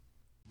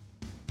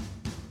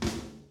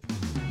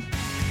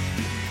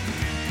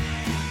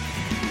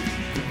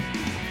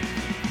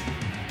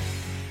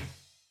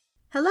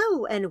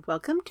Hello, and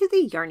welcome to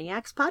the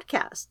Yarniacs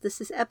podcast. This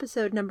is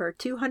episode number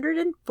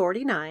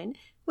 249,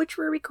 which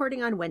we're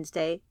recording on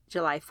Wednesday,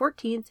 July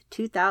 14th,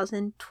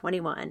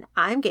 2021.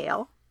 I'm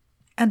Gail.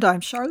 And I'm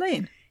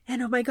Charlene.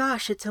 And oh my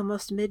gosh, it's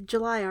almost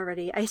mid-July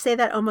already. I say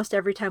that almost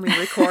every time we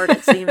record.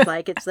 It seems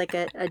like it's like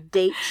a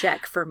date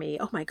check for me.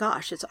 Oh my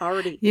gosh, it's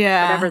already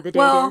whatever the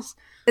date is.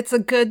 It's a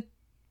good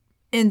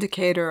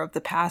indicator of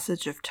the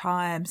passage of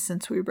time.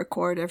 Since we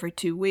record every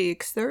 2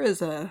 weeks, there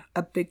is a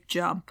big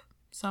jump.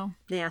 So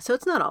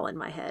it's not all in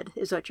my head,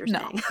 is what you're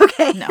saying. No.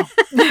 Okay. No.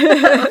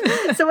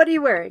 So what are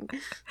you wearing?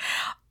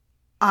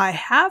 I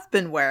have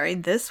been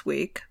wearing this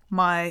week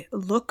my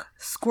Look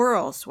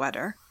Squirrel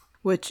sweater,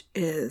 which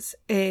is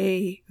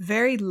a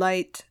very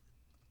light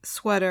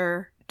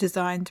sweater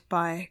designed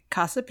by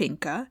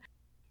Casapinka.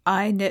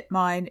 I knit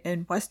mine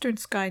in Western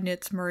Sky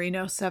Knits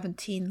Merino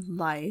 17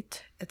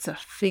 Light. It's a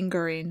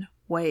fingering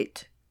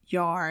weight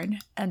yarn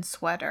and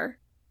sweater.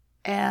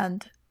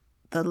 And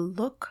the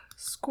Look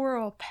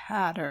Squirrel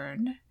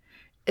pattern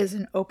is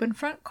an open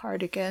front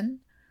cardigan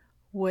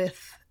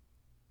with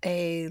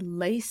a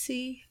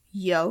lacy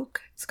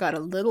yoke. It's got a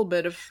little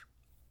bit of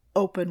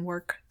open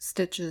work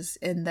stitches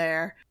in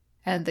there.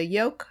 And the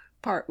yoke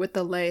part with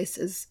the lace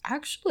is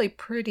actually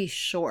pretty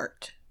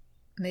short,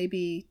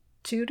 maybe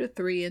 2 to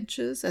 3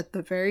 inches at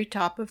the very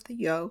top of the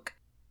yoke.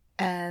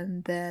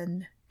 And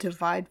then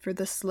divide for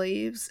the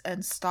sleeves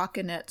and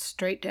stockinette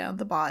straight down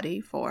the body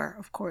for,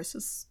 of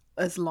course,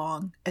 as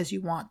long as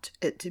you want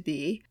it to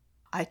be.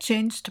 I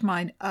changed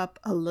mine up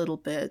a little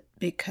bit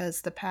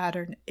because the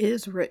pattern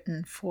is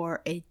written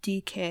for a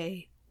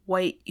DK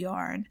weight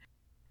yarn,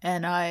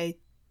 and I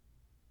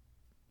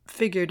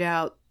figured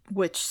out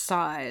which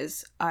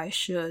size I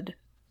should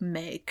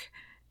make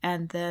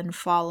and then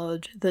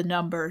followed the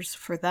numbers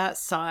for that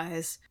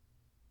size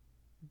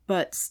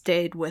but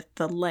stayed with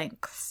the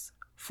lengths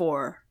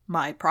for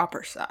my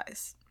proper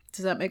size.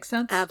 Does that make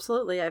sense?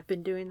 Absolutely. I've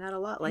been doing that a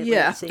lot lately.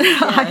 Yeah,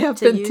 I have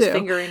to been use too.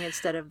 Fingering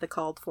instead of the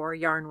called for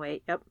yarn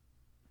weight. Yep.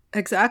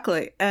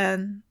 Exactly.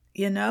 And,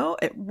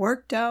 it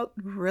worked out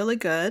really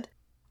good.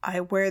 I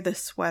wear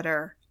this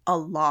sweater a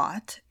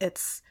lot.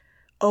 It's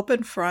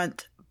open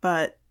front,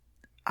 but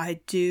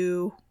I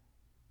do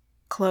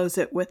close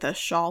it with a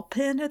shawl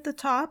pin at the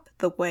top,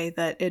 the way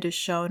that it is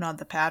shown on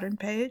the pattern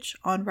page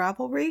on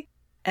Ravelry.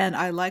 And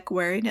I like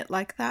wearing it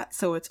like that,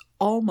 so it's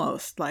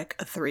almost like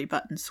a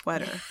 3-button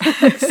sweater.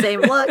 Same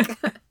look.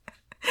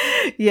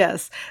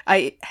 Yes.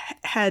 I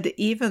had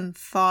even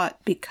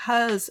thought,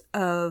 because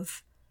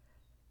of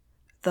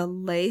the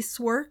lace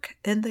work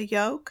in the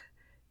yoke,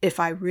 if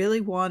I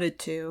really wanted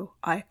to,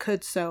 I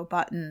could sew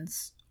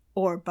buttons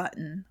or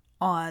button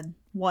on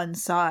one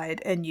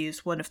side and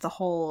use one of the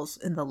holes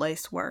in the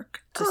lace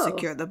work to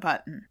secure the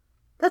button.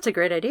 That's a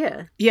great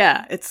idea.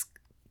 Yeah, it's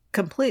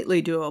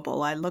completely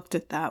doable. I looked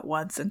at that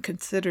once and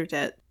considered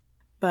it,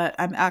 but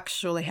I'm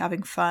actually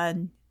having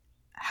fun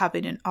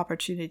having an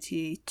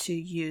opportunity to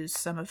use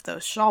some of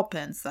those shawl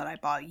pins that I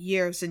bought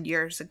years and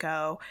years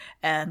ago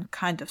and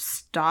kind of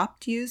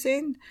stopped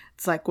using.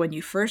 It's like when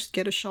you first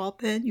get a shawl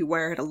pin, you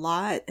wear it a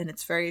lot and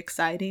it's very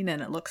exciting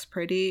and it looks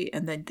pretty,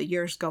 and then the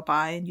years go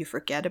by and you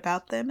forget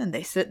about them and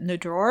they sit in the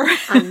drawer.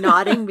 I'm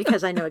nodding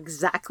because I know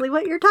exactly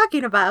what you're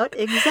talking about.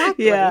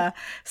 Exactly. Yeah.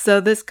 So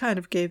this kind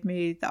of gave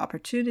me the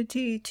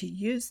opportunity to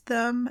use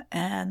them,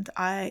 and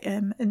I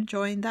am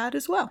enjoying that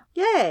as well.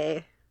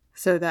 Yay.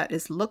 So that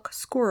is Look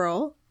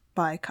Squirrel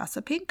by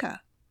Casapinka.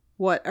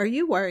 What are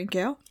you wearing,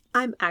 Gail?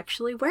 I'm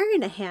actually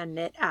wearing a hand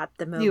knit at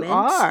the moment. You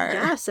are?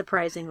 Yeah,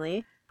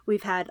 surprisingly.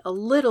 We've had a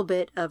little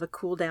bit of a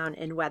cool down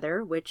in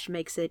weather, which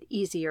makes it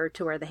easier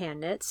to wear the hand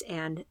knits,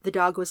 and the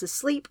dog was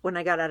asleep when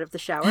I got out of the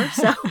shower,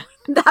 so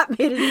that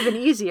made it even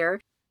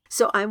easier.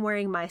 So I'm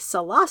wearing my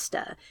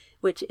Solasta,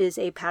 which is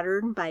a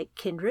pattern by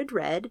Kindred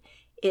Red.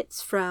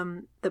 It's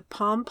from the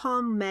Pom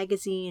Pom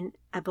magazine,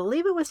 I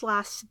believe it was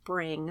last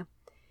spring,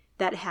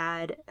 that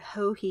had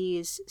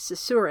Hohi's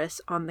Susurrus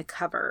on the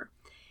cover.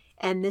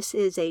 And this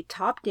is a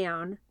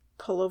top-down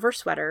pullover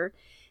sweater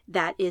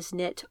that is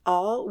knit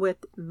all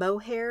with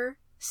mohair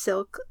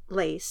silk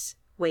lace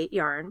weight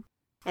yarn.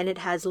 And it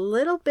has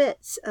little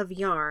bits of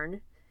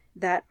yarn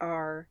that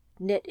are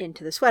knit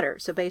into the sweater.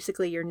 So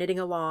basically you're knitting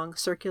along,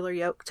 circular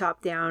yoke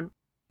top down,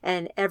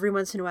 and every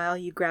once in a while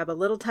you grab a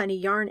little tiny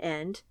yarn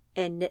end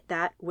and knit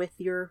that with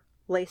your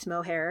lace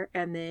mohair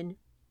and then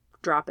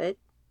drop it,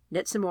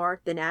 knit some more,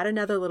 then add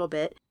another little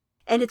bit.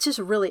 And it's just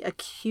really a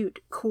cute,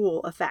 cool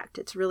effect.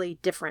 It's really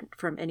different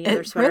from any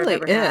other sweater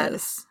I've ever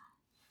had.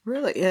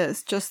 Really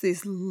is. Just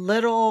these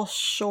little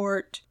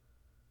short,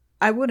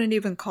 I wouldn't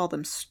even call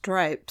them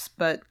stripes,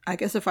 but I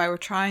guess if I were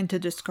trying to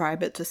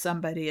describe it to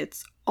somebody,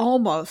 it's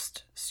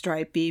almost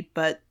stripey,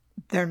 but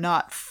they're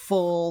not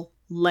full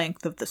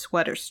length of the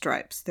sweater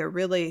stripes. They're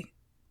really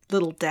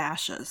little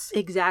dashes.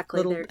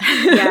 Exactly. Little,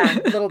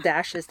 little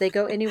dashes. They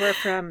go anywhere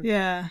from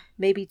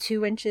maybe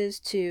 2 inches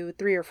to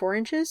 3 or 4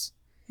 inches.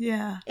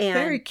 Yeah, and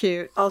very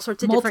cute. All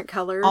sorts of different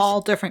colors.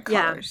 All different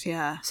colors,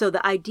 yeah. So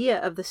the idea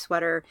of the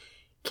sweater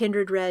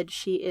Kindred Red,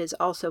 she is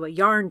also a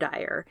yarn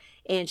dyer,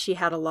 and she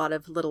had a lot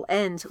of little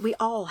ends. We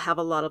all have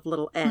a lot of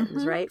little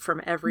ends, right,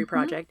 from every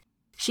project.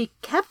 She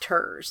kept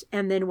hers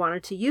and then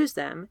wanted to use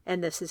them,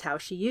 and this is how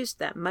she used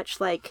them.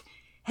 Much like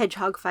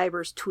Hedgehog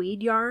Fiber's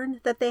tweed yarn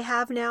that they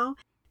have now,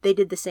 they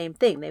did the same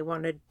thing. They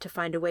wanted to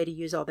find a way to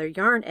use all their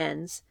yarn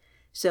ends,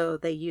 so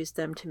they used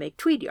them to make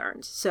tweed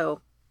yarns.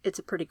 So it's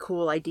a pretty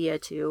cool idea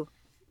to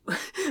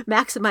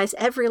maximize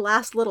every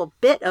last little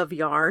bit of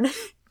yarn.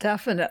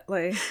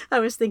 Definitely. I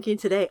was thinking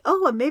today,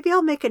 maybe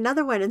I'll make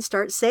another one and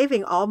start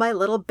saving all my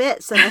little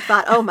bits. And I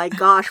thought, oh my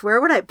gosh,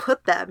 where would I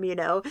put them,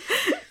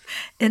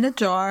 In a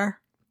jar.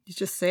 You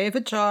just save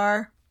a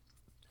jar.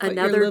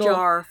 Another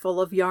jar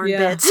full of yarn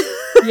bits.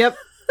 Yep.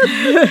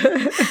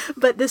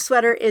 But this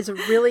sweater is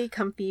really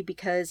comfy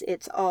because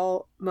it's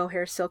all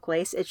mohair silk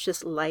lace. It's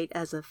just light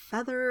as a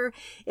feather.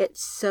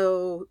 It's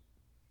so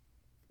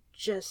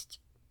just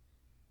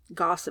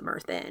gossamer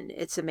thin.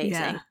 It's amazing.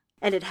 Yeah.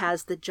 And it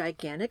has the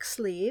gigantic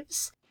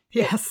sleeves.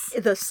 Yes.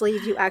 The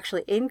sleeves you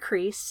actually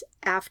increase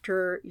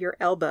after your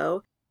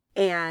elbow,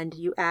 and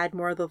you add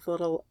more of the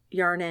little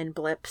yarn end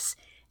blips,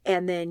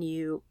 and then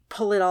you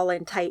pull it all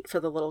in tight for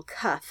the little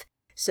cuff.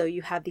 So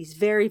you have these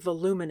very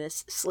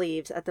voluminous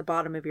sleeves at the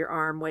bottom of your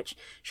arm, which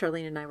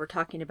Charlene and I were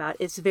talking about.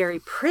 It's very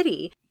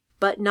pretty,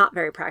 but not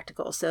very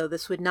practical. So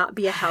this would not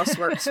be a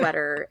housework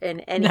sweater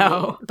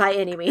by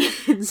any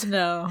means.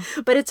 No.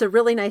 But it's a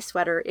really nice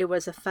sweater. It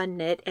was a fun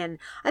knit, and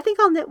I think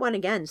I'll knit one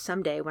again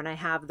someday when I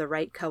have the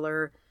right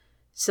color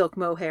silk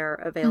mohair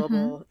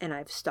available and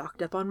I've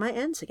stocked up on my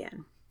ends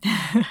again.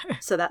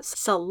 So that's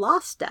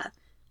Solasta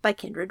by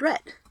Kindred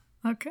Red.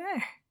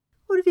 Okay.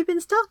 What have you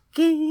been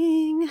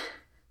stocking?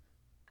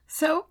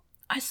 So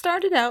I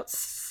started out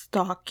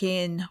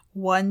stocking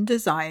one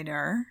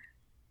designer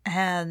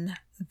and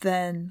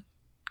then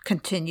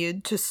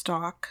continued to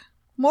stock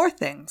more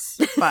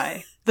things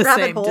by the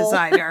same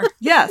designer.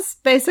 Yes,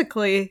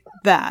 basically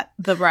that,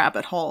 the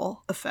rabbit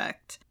hole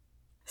effect.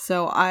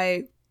 So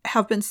I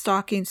have been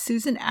stocking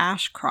Susan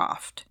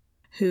Ashcroft,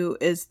 who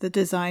is the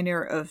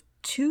designer of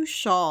 2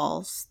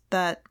 shawls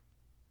that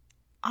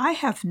I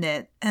have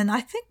knit, and I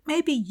think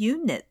maybe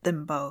you knit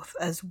them both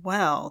as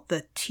well.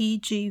 The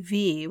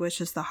TGV, which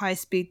is the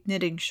high-speed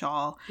knitting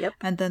shawl,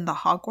 and then the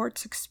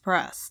Hogwarts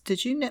Express.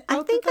 Did you knit both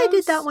of those? I think I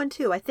did that one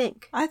too, I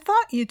think. I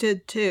thought you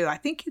did too. I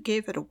think you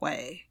gave it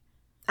away.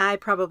 I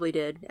probably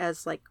did,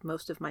 as like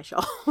most of my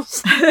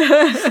shawls.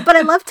 But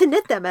I love to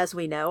knit them, as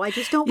we know. I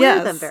just don't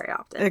wear them very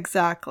often.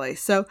 Exactly.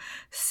 So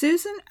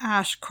Susan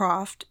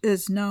Ashcroft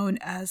is known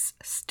as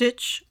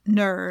Stitch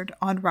Nerd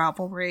on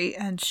Ravelry,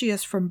 and she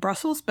is from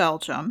Brussels,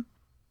 Belgium.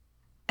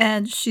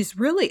 And she's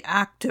really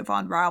active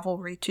on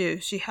Ravelry too.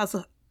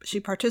 She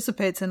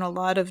participates in a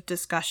lot of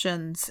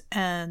discussions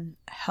and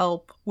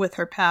help with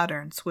her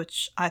patterns,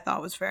 which I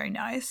thought was very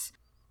nice.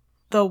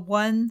 The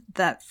one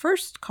that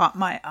first caught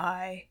my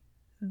eye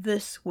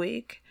this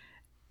week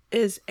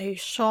is a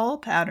shawl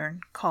pattern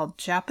called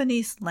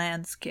Japanese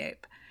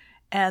Landscape.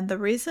 And the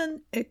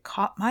reason it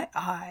caught my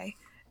eye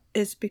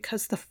is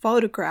because the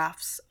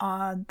photographs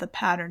on the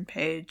pattern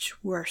page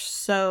were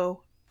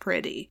so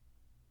pretty.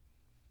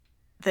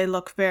 They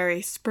look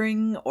very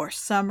spring or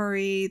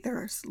summery.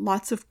 There's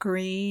lots of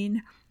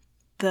green.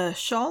 The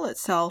shawl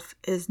itself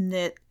is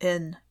knit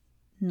in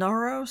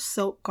Noro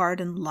Silk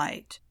Garden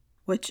Light,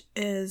 which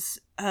is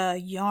a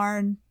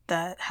yarn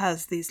that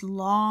has these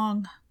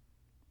long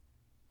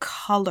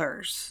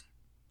colors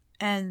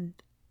and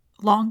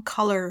long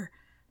color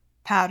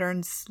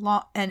patterns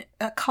and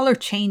a color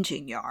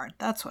changing yarn.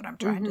 That's what I'm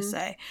trying to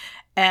say.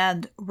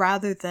 And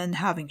rather than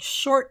having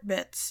short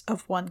bits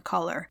of one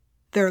color,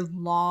 they're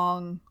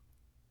long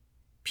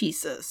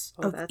pieces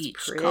of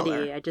each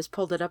color. I just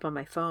pulled it up on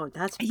my phone.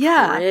 That's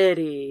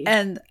pretty.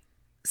 And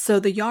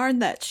so the yarn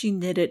that she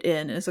knitted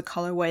in is a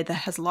colorway that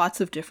has lots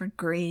of different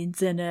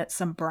greens in it,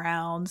 some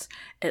browns.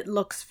 It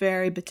looks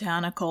very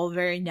botanical,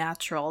 very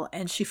natural.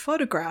 And she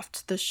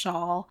photographed the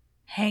shawl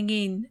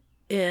hanging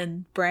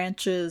in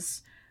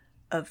branches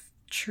of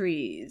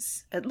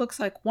trees. It looks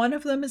like one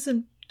of them is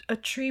in a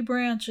tree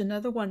branch,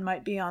 another one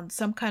might be on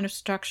some kind of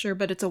structure,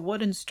 but it's a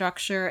wooden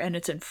structure and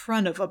it's in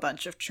front of a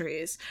bunch of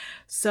trees.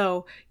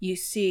 So you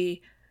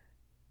see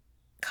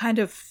kind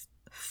of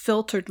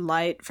filtered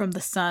light from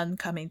the sun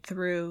coming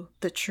through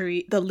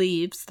the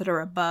leaves that are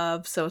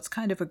above, so it's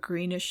kind of a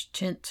greenish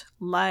tint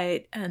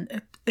light,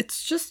 and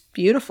it's just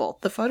beautiful.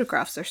 The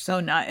photographs are so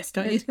nice,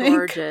 don't you think?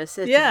 It's gorgeous.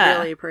 It's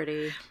really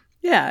pretty.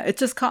 Yeah, it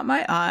just caught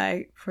my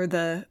eye for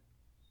the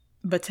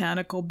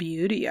botanical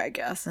beauty, I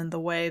guess, and the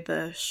way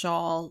the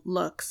shawl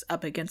looks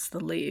up against the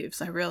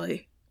leaves. I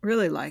really,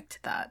 really liked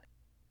that.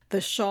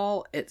 The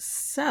shawl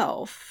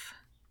itself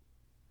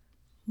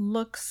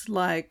looks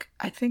like,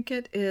 I think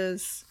it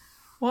is,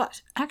 well,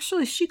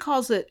 actually she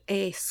calls it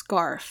a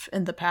scarf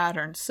in the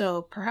pattern,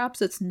 so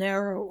perhaps it's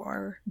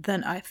narrower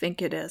than I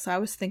think it is. I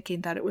was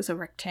thinking that it was a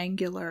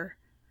rectangular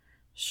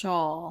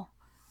shawl,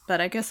 but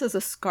I guess as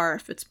a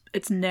scarf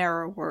it's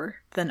narrower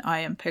than I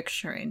am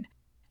picturing.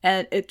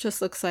 And it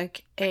just looks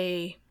like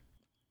a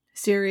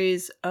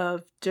series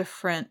of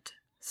different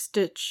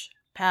stitch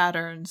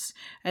patterns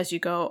as you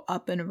go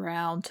up and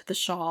around the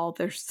shawl.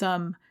 There's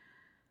some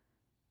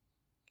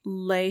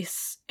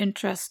lace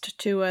interest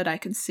to it. I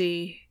can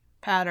see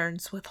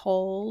patterns with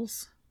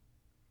holes.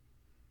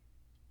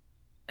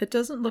 It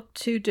doesn't look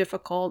too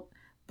difficult,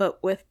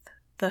 but with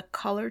the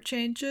color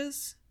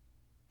changes,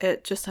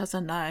 it just has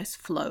a nice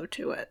flow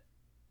to it.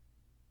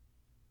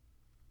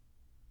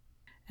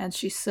 And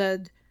she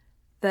said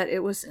that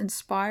it was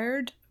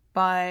inspired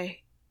by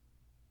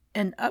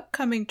an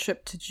upcoming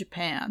trip to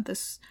Japan.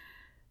 This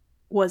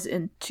was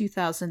in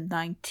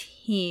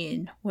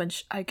 2019 when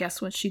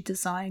when she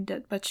designed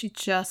it, but she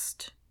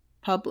just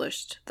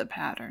published the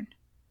pattern.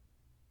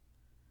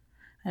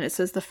 And it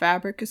says the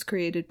fabric is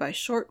created by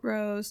short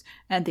rows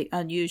and the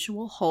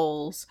unusual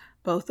holes,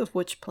 both of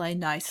which play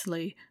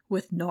nicely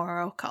with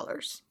Noro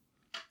colors.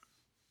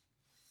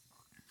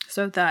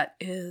 So that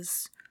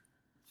is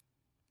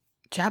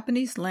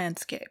Japanese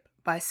Landscape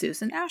by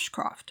Susan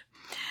Ashcroft.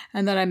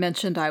 And then I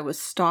mentioned I was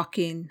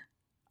stalking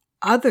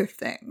other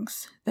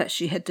things that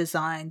she had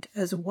designed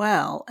as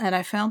well, and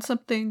I found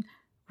something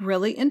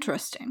really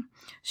interesting.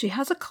 She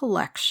has a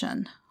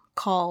collection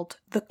called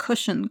The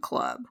Cushion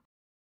Club,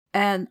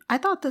 and I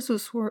thought this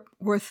was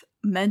worth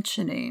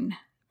mentioning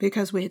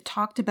because we had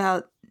talked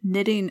about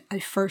knitting a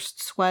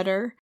first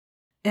sweater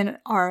in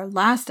our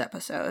last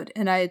episode,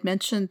 and I had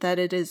mentioned that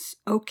it is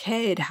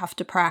okay to have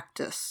to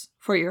practice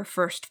for your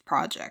first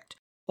project,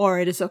 or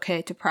it is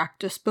okay to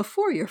practice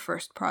before your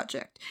first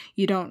project.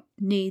 You don't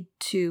need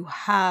to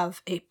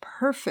have a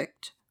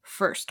perfect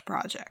first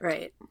project.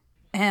 Right.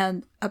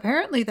 And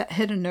apparently that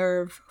hit a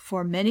nerve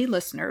for many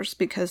listeners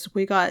because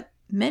we got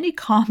many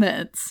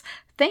comments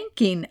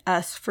thanking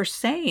us for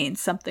saying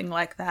something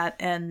like that,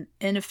 and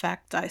in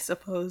effect, I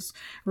suppose,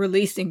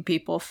 releasing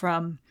people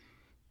from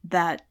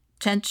that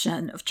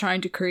tension of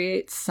trying to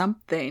create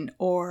something.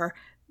 Or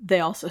they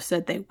also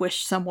said they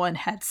wish someone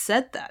had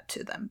said that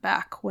to them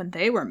back when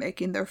they were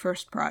making their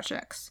first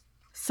projects.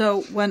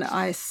 So when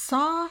I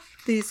saw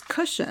these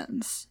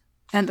cushions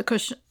and the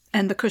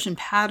cushion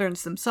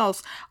patterns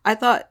themselves, I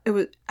thought it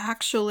was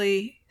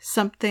actually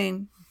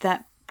something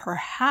that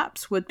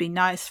perhaps would be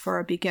nice for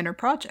a beginner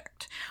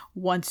project.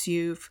 Once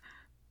you've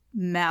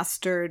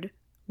mastered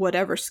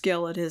whatever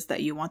skill it is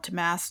that you want to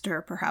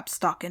master, perhaps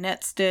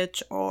stockinette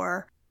stitch,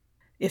 or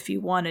if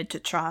you wanted to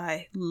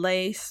try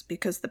lace,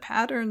 because the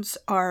patterns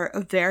are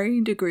of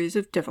varying degrees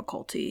of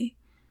difficulty.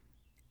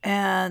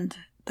 And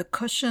the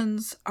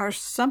cushions are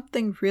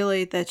something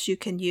really that you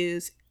can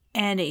use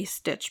any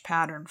stitch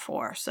pattern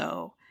for.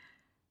 So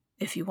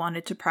if you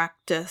wanted to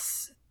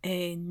practice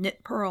a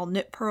knit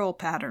purl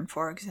pattern,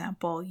 for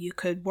example, you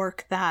could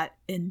work that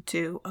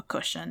into a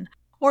cushion.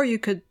 Or you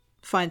could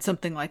find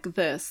something like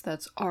this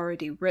that's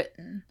already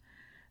written.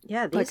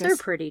 Yeah, these are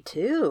pretty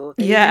too.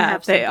 They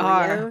have some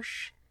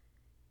brioche.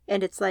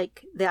 And it's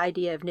like the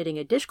idea of knitting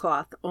a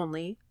dishcloth,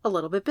 only a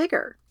little bit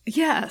bigger.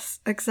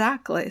 Yes,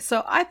 exactly.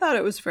 So I thought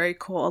it was very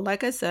cool.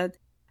 Like I said,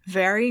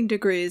 varying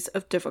degrees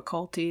of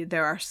difficulty.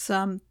 There are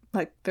some,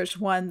 like there's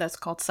one that's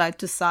called Side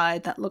to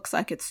Side that looks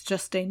like it's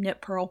just a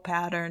knit purl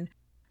pattern.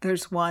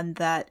 There's one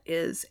that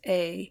is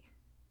a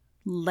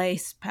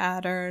lace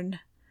pattern.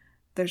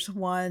 There's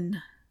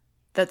one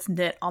that's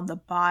knit on the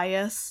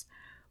bias,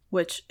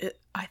 which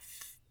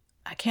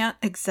I can't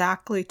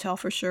exactly tell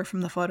for sure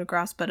from the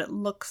photographs, but it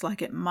looks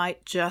like it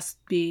might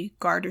just be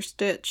garter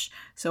stitch.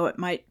 So it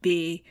might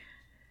be,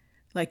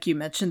 like you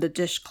mentioned, the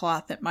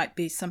dishcloth. It might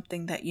be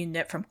something that you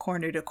knit from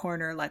corner to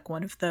corner, like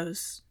one of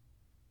those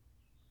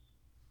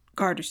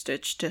garter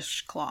stitch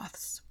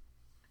dishcloths.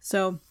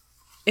 So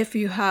if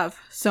you have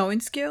sewing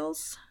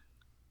skills,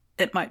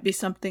 it might be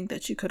something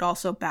that you could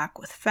also back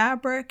with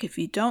fabric. If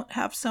you don't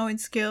have sewing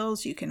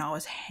skills, you can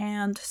always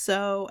hand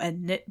sew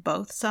and knit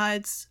both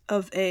sides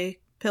of a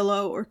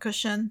pillow or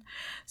cushion.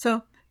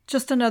 So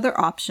just another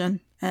option.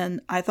 And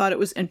I thought it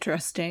was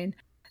interesting.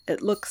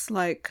 It looks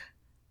like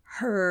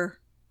her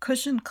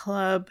cushion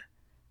club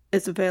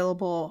is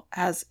available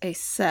as a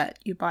set.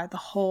 You buy the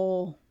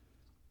whole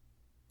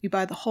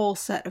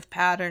set of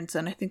patterns,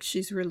 and I think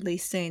she's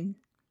releasing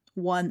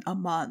one a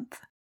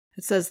month.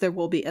 It says there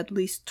will be at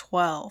least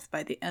 12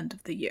 by the end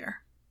of the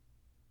year.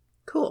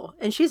 Cool.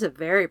 And she's a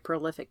very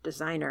prolific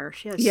designer.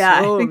 She has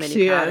so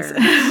many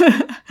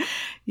patterns.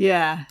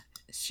 Yeah,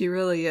 she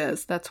really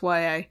is. That's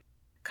why I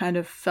kind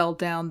of fell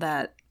down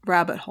that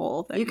rabbit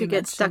hole that you could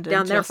get stuck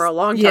down there for a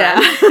long time.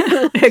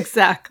 Yeah,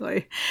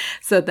 exactly.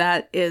 So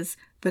that is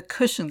The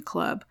Cushion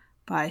Club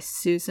by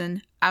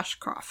Susan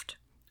Ashcroft.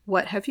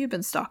 What have you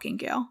been stocking,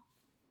 Gail?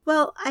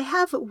 Well, I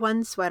have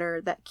one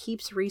sweater that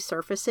keeps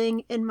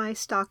resurfacing in my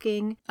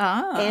stocking,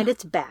 and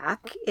it's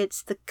back.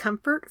 It's the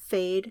Comfort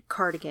Fade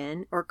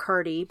Cardigan, or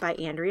Cardi, by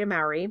Andrea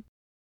Mowry.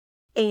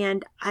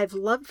 And I've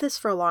loved this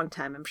for a long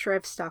time. I'm sure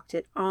I've stocked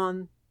it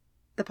on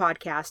the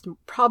podcast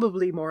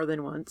probably more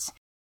than once.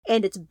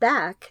 And it's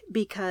back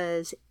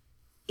because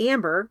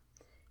Amber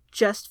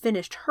just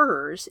finished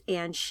hers,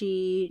 and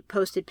she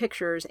posted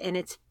pictures, and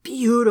it's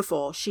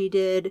beautiful. She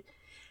did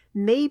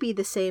maybe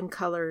the same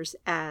colors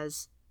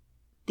as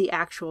the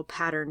actual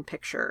pattern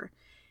picture,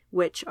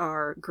 which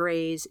are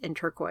grays and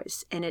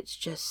turquoise. And it's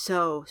just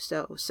so,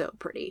 so, so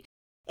pretty.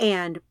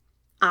 And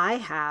I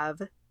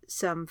have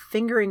some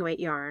fingering weight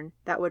yarn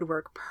that would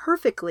work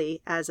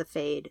perfectly as a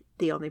fade.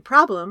 The only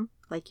problem,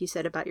 like you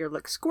said about your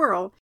Look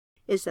Squirrel,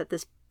 is that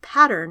this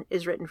pattern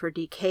is written for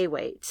DK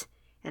weight,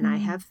 and I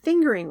have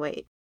fingering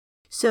weight.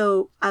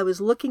 So I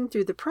was looking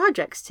through the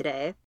projects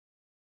today,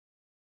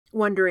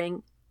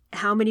 wondering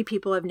how many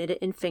people have knit it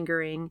in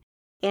fingering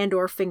and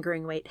or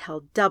fingering weight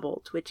held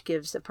doubled, which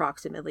gives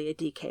approximately a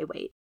DK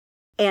weight.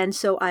 And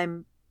so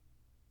I'm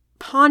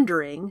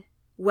pondering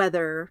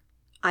whether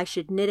I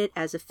should knit it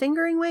as a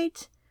fingering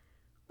weight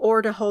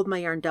or to hold my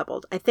yarn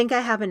doubled. I think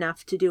I have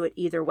enough to do it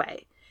either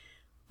way.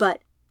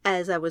 But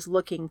as I was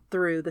looking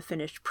through the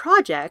finished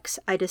projects,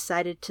 I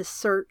decided to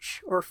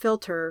search or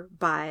filter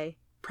by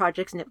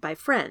projects knit by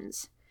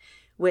friends,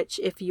 which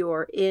if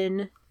you're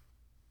in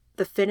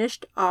the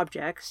finished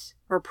objects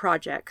or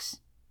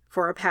projects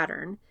for a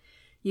pattern,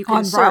 you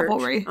can search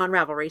on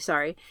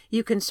Ravelry,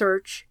 you can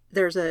search.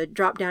 There's a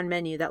drop-down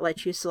menu that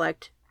lets you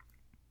select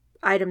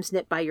items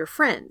knit by your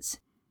friends.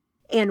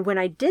 And when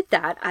I did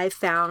that, I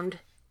found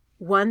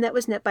one that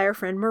was knit by our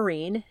friend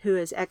Maureen, who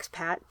is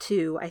expat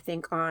too, I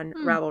think, on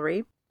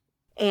Ravelry.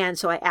 And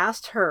so I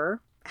asked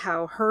her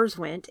how hers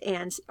went,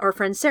 and our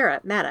friend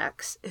Sarah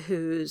Maddox,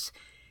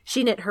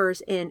 she knit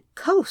hers in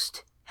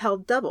Coast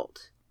held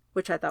doubled,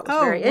 which I thought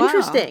was very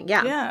interesting.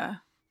 Yeah.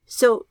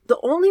 So the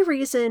only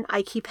reason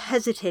I keep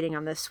hesitating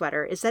on this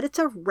sweater is that it's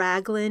a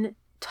raglan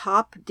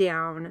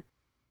top-down,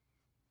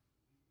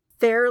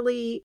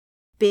 fairly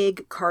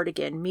big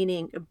cardigan,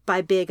 meaning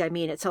by big, I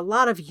mean it's a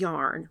lot of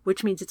yarn,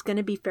 which means it's going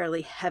to be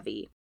fairly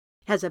heavy.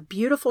 It has a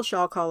beautiful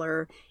shawl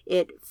collar.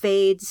 It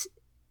fades.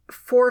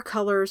 4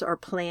 colors are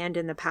planned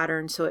in the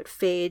pattern, so it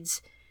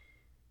fades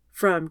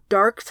from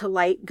dark to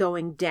light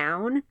going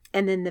down,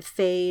 and then the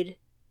fade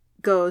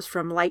goes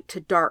from light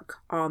to dark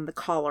on the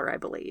collar, I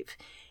believe.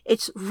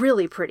 It's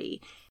really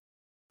pretty,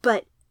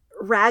 but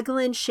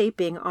raglan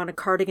shaping on a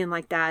cardigan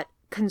like that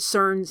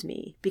concerns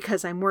me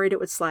because I'm worried it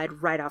would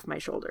slide right off my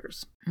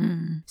shoulders.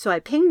 So I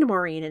pinged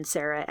Maureen and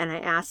Sarah and I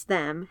asked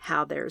them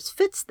how theirs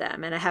fits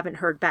them, and I haven't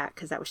heard back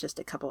because that was just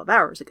a couple of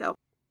hours ago.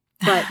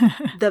 But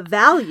the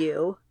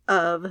value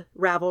of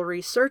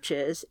Ravelry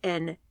searches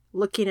and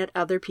looking at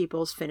other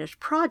people's finished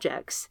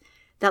projects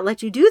that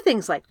let you do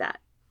things like that.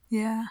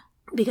 Yeah.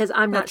 Because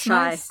I'm not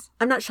shy. Nice.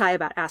 I'm not shy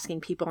about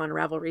asking people on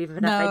Ravelry,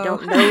 even if I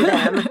don't know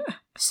them.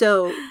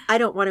 So I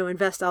don't want to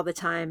invest all the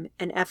time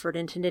and effort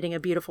into knitting a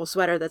beautiful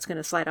sweater that's going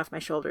to slide off my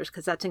shoulders,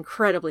 because that's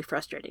incredibly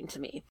frustrating to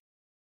me.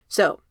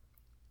 So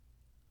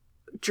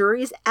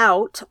jury's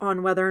out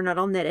on whether or not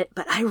I'll knit it,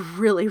 but I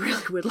really,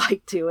 really would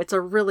like to. It's a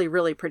really,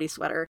 really pretty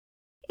sweater.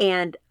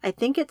 And I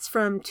think it's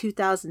from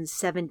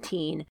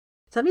 2017.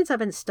 So that means I've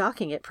been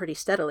stocking it pretty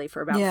steadily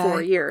for about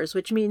 4 years,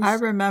 which means... I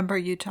remember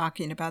you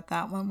talking about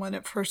that one when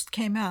it first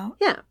came out.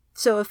 Yeah.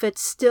 So if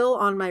it's still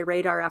on my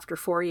radar after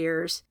 4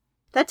 years,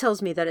 that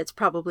tells me that it's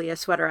probably a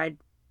sweater I'd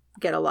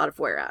get a lot of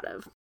wear out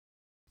of.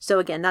 So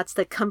again, that's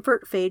the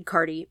Comfort Fade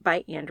Cardi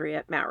by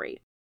Andrea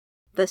Mowry.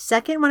 The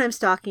second one I'm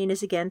stocking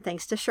is, again,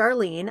 thanks to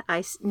Charlene.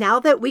 Now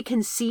that we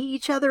can see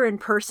each other in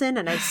person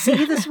and I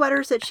see the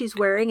sweaters that she's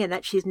wearing and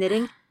that she's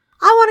knitting,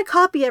 I want to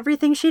copy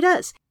everything she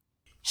does.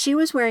 She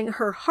was wearing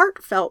her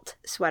Heartfelt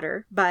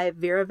sweater by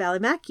Vera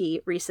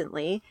Valimaki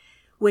recently,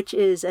 which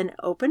is an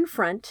open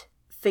front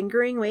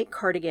fingering weight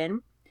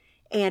cardigan,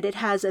 and it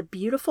has a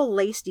beautiful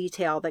lace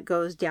detail that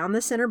goes down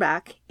the center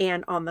back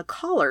and on the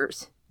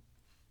collars.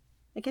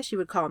 I guess you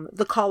would call them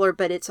the collar,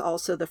 but it's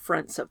also the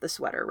fronts of the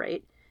sweater,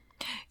 right?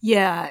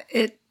 Yeah,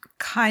 it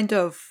kind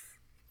of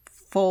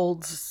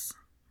folds,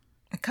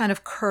 it kind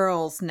of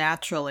curls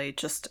naturally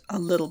just a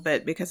little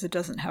bit because it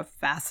doesn't have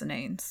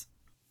fastenings.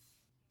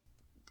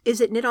 Is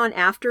it knit on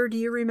after, do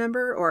you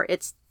remember? Or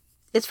it's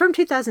from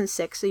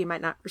 2006, so you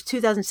might not, or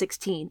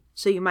 2016,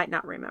 so you might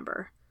not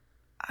remember.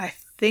 I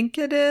think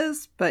it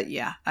is, but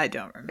yeah, I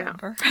don't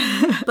remember.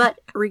 Yeah. But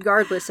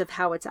regardless of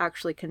how it's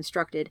actually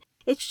constructed,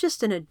 it's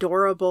just an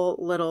adorable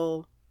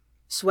little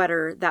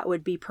sweater that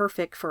would be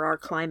perfect for our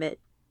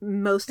climate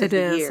most of the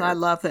year. It is. I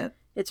love it.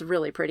 It's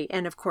really pretty.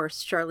 And of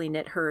course, Charlene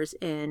knit hers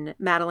in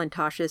Madeline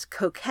Tosh's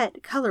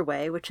Coquette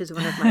colorway, which is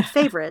one of my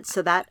favorites.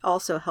 So that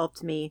also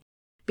helped me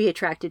be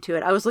attracted to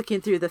it. I was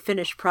looking through the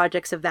finished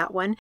projects of that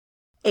one,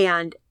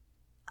 and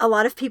a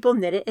lot of people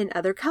knit it in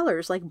other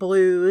colors like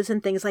blues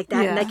and things like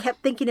that. Yeah. And I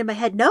kept thinking in my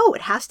head, no,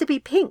 it has to be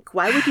pink.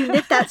 Why would you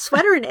knit that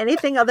sweater in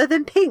anything other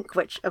than pink?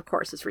 Which of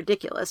course is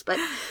ridiculous, but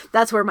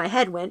that's where my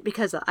head went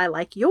because I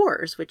like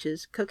yours, which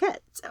is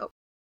Coquette. So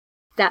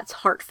that's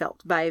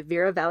Heartfelt by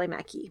Vera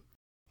Valimaki.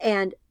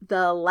 And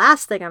the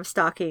last thing I'm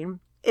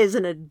stocking is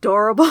an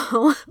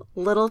adorable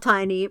little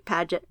tiny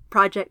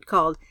project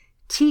called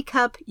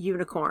Teacup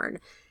Unicorn.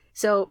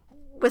 So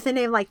with a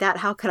name like that,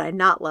 how could I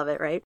not love it,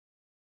 right?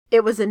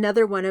 It was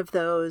another one of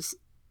those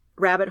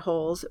rabbit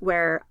holes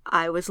where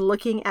I was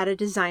looking at a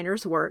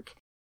designer's work.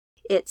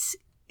 It's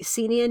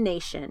Xenia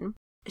Nation,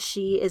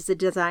 She is the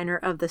designer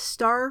of the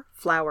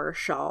Starflower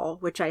shawl,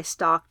 which I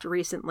stocked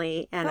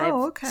recently, and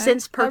I've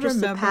since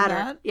purchased a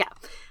pattern. That. Yeah,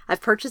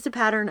 I've purchased a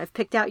pattern. I've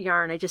picked out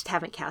yarn. I just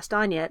haven't cast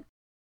on yet.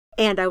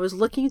 And I was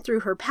looking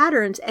through her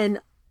patterns, and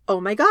oh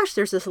my gosh,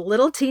 there's this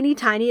little teeny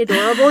tiny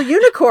adorable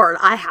unicorn.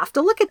 I have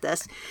to look at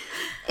this.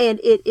 And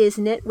it is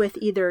knit with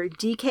either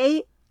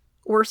DK,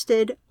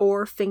 worsted,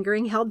 or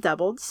fingering held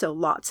doubled. So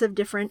lots of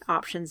different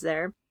options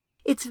there.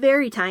 It's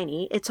very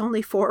tiny. It's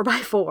only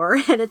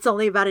 4x4 and it's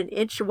only about an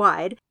inch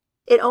wide.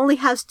 It only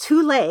has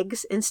 2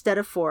 legs instead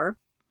of 4.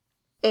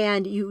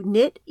 And you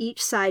knit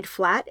each side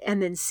flat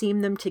and then seam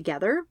them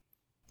together.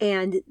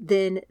 And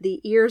then the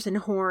ears and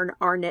horn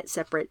are knit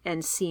separate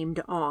and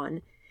seamed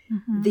on.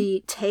 Mm-hmm.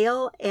 The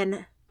tail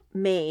and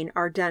mane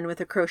are done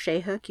with a crochet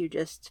hook. You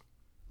just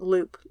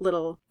loop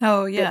little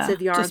bits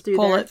of yarn just through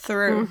pull there. It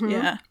through. Mm-hmm.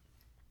 Yeah.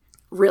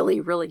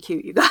 Really, really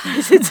cute, you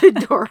guys. It's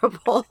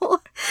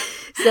adorable.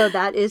 So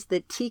that is the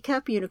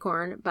Teacup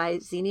Unicorn by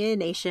Xenia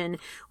Nation,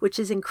 which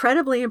is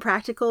incredibly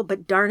impractical,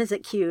 but darn is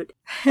it cute.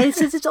 And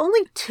since it's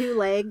only 2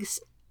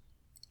 legs,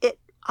 it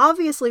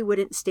obviously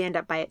wouldn't stand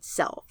up by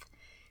itself.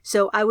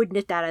 So I would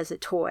knit that as a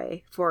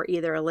toy for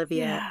either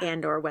Olivia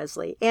and or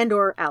Wesley and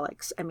or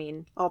Alex. I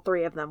mean, all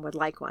 3 of them would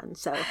like one.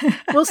 So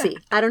we'll see.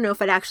 I don't know if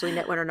I'd actually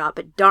knit one or not,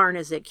 but darn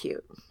is it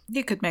cute.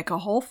 You could make a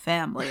whole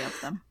family of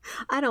them.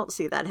 I don't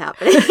see that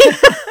happening.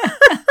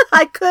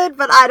 I could,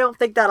 but I don't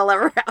think that'll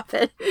ever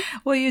happen.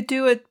 Well, you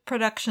do a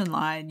production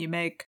line. You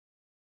make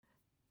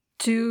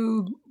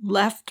 2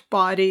 left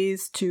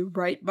bodies, 2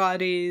 right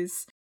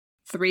bodies,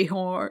 3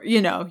 horns.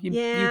 You know, you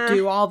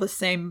do all the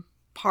same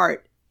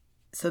part.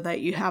 So that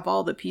you have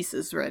all the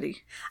pieces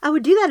ready. I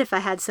would do that if I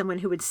had someone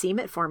who would seam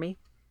it for me.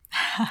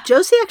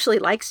 Josie actually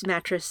likes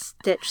mattress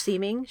stitch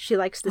seaming. She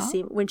likes the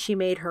seam. When she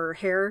made her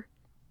hair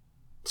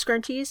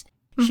scrunchies,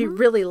 she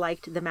really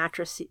liked the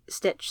mattress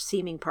stitch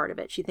seaming part of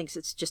it. She thinks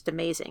it's just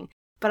amazing.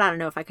 But I don't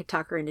know if I could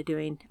talk her into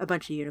doing a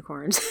bunch of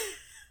unicorns.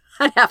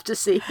 I'd have to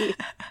see.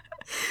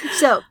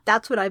 So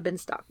that's what I've been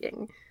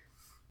stocking.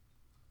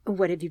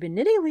 What have you been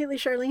knitting lately,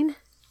 Charlene?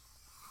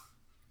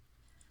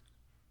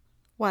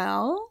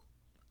 Well,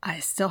 I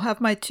still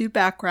have my 2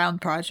 background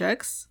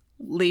projects.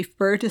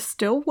 Leafbird is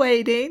still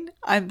waiting.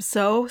 I'm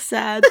so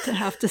sad to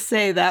have to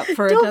say that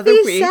for another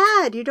week. Don't be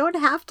sad. You don't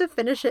have to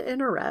finish it in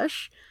a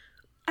rush.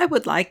 I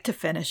would like to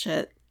finish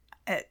it.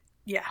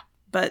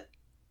 But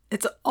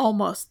it's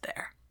almost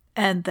there.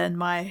 And then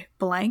my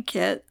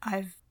blanket,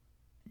 I've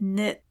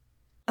knit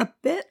a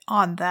bit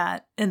on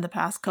that in the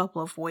past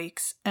couple of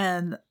weeks.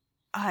 And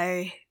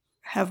I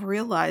have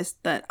realized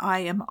that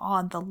I am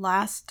on the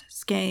last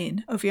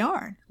skein of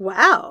yarn.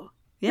 Wow.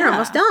 Yeah. You're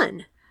almost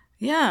done.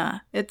 Yeah.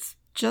 It's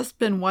just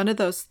been one of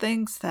those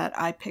things that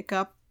I pick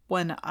up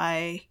when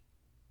I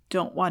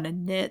don't want to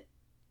knit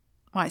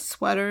my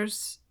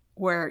sweaters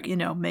where,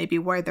 maybe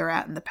where they're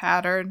at in the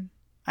pattern.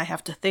 I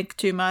have to think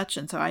too much,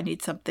 and so I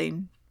need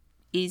something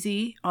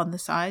easy on the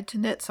side to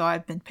knit. So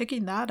I've been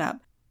picking that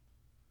up.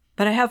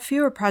 But I have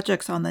fewer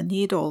projects on the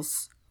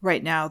needles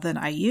right now than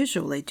I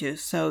usually do.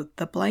 So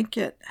the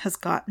blanket has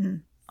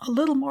gotten a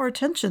little more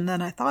attention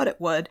than I thought it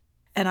would.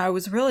 And I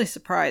was really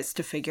surprised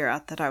to figure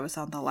out that I was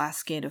on the last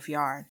skein of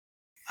yarn.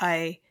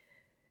 I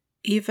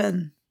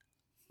even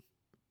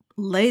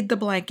laid the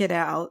blanket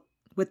out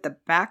with the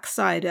back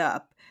side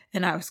up,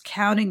 and I was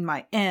counting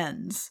my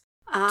ends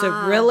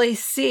to really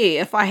see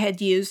if I had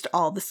used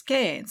all the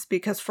skeins.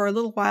 Because for a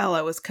little while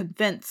I was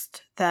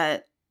convinced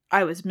that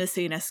I was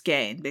missing a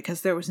skein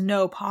because there was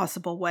no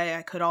possible way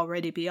I could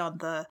already be on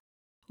the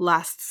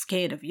last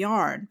skein of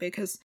yarn.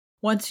 Because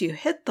once you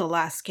hit the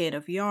last skein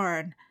of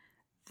yarn,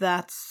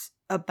 that's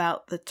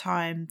about the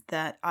time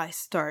that I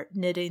start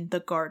knitting the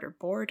garter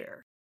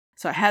border.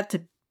 So I had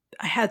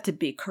to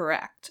be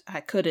correct. I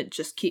couldn't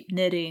just keep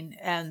knitting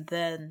and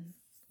then,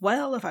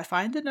 well, if I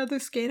find another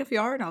skein of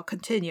yarn, I'll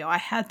continue. I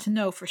had to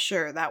know for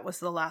sure that was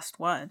the last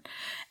one.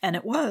 And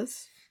it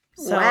was.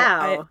 So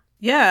wow.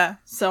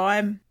 So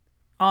I'm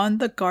on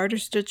the garter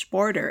stitch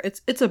border.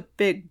 It's a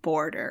big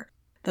border.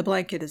 The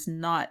blanket is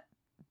not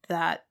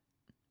that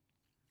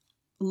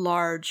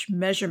large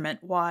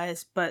measurement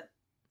wise, but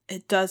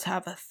it does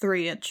have a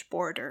 3-inch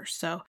border.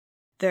 So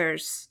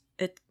there's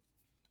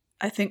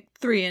I think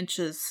 3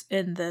 inches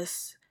in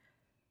this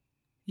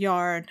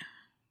yarn.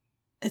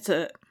 It's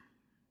a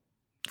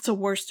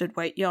worsted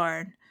weight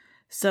yarn.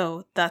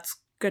 So that's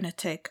going to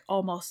take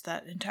almost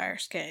that entire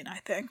skein, I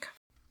think.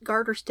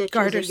 Garter stitch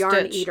is a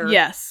yarn eater.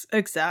 Yes,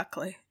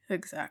 exactly.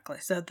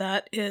 So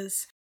that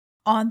is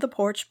on the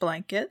porch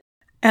blanket.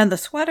 And the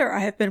sweater I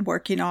have been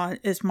working on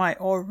is my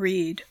Au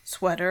Reed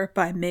sweater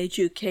by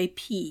Meiju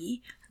KP.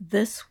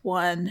 This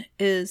one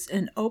is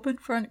an open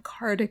front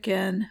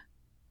cardigan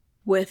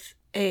with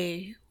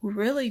a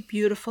really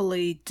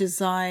beautifully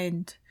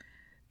designed,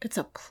 it's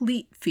a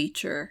pleat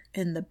feature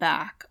in the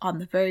back on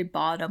the very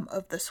bottom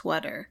of the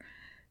sweater.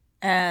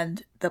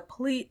 And the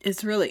pleat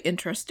is really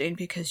interesting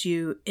because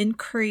you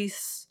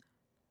increase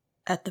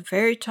at the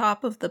very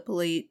top of the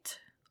pleat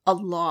a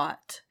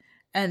lot.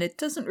 And it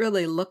doesn't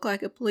really look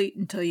like a pleat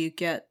until you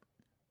get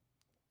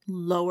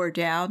lower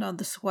down on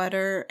the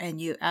sweater and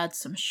you add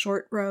some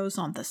short rows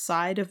on the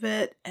side of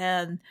it,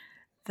 and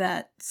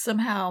that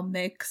somehow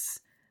makes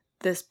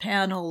this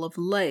panel of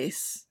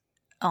lace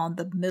on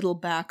the middle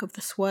back of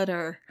the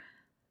sweater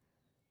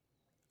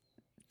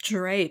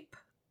drape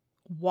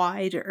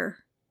wider,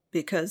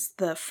 because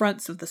the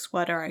fronts of the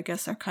sweater, I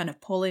guess, are kind of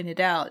pulling it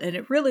out, and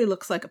it really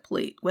looks like a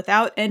pleat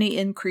without any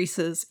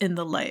increases in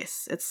the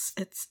lace. It's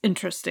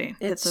interesting.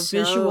 It's a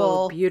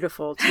visual,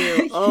 beautiful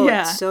too. Oh,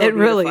 yeah, it's so it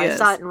beautiful. really I is.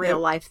 saw it in real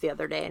life the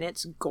other day, and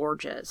it's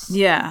gorgeous.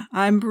 Yeah,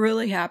 I'm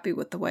really happy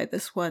with the way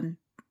this one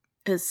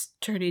is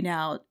turning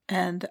out,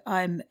 and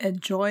I'm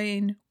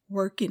enjoying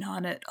working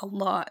on it a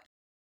lot.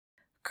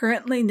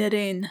 Currently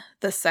knitting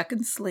the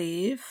second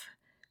sleeve,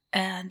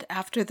 and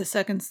after the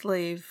second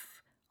sleeve,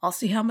 I'll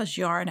see how much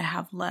yarn I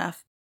have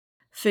left,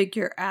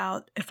 figure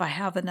out if I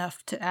have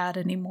enough to add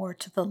any more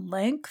to the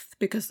length,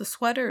 because the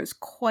sweater is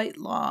quite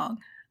long.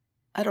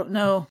 I don't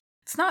know,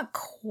 it's not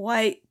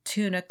quite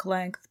tunic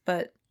length,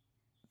 but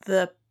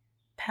the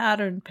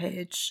pattern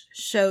page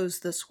shows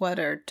the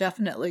sweater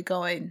definitely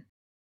going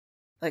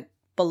like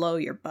below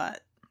your butt.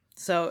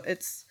 So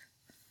it's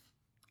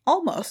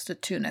almost a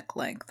tunic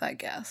length, I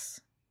guess.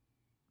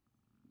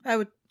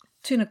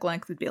 Tunic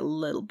length would be a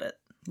little bit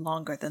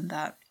longer than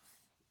that.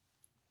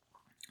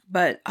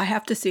 But I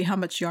have to see how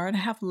much yarn I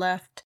have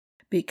left,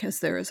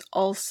 because there is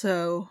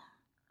also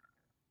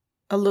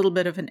a little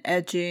bit of an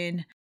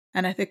edging,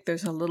 and I think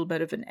there's a little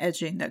bit of an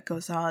edging that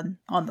goes on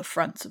the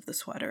fronts of the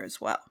sweater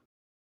as well.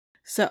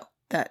 So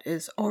that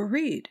is Au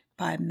Reed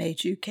by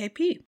Meiju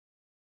KP.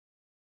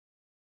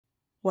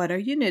 What are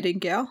you knitting,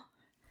 gal?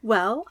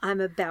 Well, I'm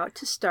about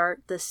to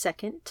start the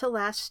second to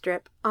last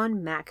strip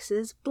on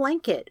Max's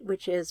blanket,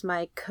 which is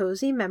my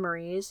Cozy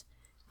Memories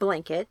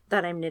blanket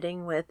that I'm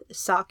knitting with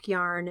sock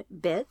yarn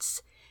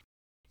bits.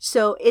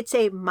 So it's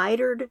a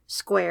mitered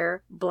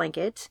square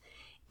blanket,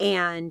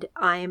 and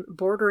I'm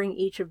bordering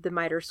each of the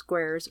miter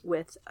squares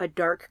with a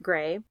dark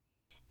gray,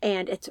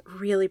 and it's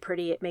really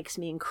pretty. It makes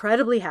me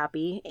incredibly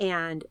happy.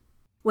 And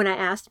when I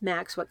asked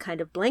Max what kind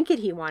of blanket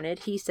he wanted,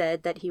 he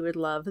said that he would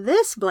love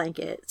this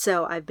blanket.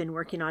 So I've been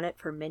working on it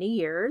for many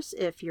years.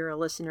 If you're a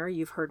listener,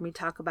 you've heard me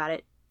talk about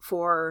it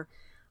for,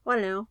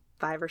 5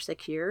 or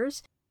 6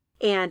 years.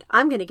 And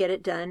I'm going to get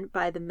it done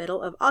by the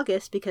middle of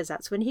August, because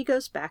that's when he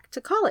goes back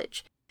to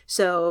college.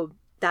 So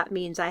that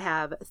means I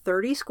have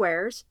 30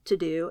 squares to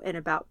do in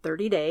about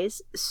 30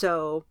 days.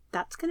 So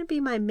that's going to be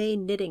my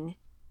main knitting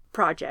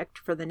project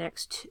for the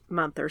next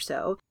month or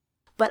so.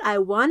 But I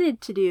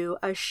wanted to do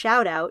a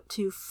shout out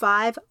to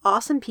 5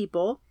 awesome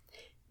people: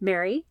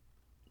 Mary,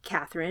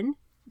 Catherine,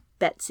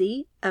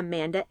 Betsy,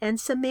 Amanda,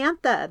 and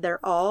Samantha. They're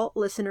all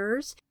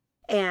listeners,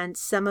 and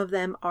some of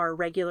them are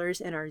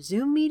regulars in our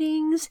Zoom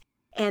meetings.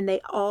 And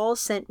they all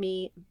sent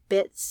me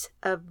bits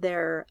of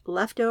their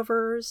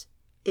leftovers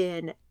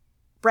in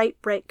bright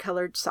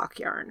colored sock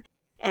yarn.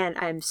 And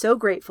I'm so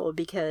grateful,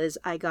 because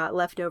I got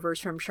leftovers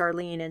from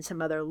Charlene and some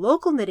other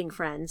local knitting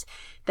friends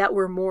that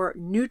were more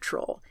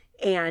neutral.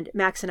 And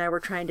Max and I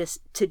were trying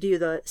to do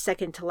the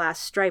second to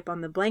last stripe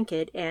on the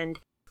blanket, and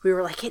we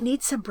were like, it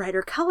needs some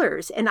brighter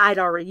colors. And I'd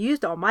already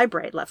used all my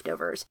bright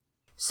leftovers.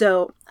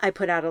 So I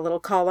put out a little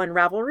call on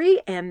Ravelry,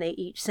 and they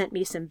each sent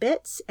me some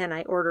bits, and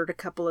I ordered a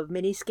couple of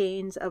mini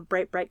skeins of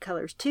bright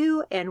colors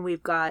too, and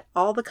we've got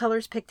all the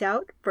colors picked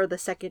out for the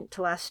second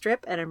to last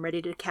strip, and I'm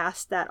ready to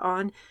cast that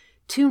on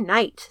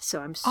tonight.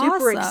 So I'm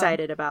super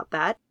excited about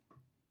that.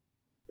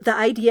 The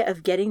idea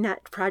of getting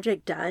that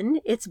project done,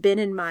 it's been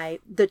in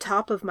the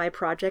top of my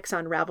projects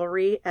on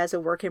Ravelry as a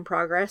work in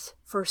progress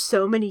for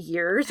so many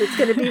years. It's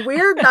going to be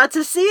weird not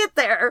to see it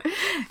there.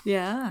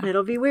 Yeah.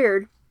 It'll be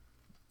weird.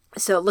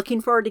 So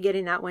looking forward to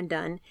getting that one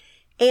done.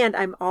 And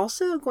I'm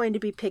also going to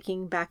be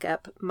picking back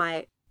up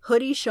my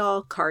Hoodie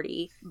Shawl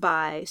Cardi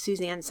by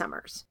Suzanne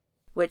Summers,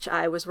 which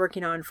I was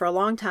working on for a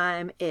long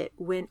time. It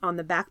went on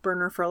the back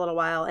burner for a little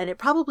while, and it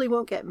probably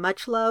won't get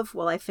much love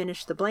while I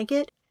finish the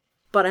blanket,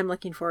 but I'm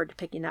looking forward to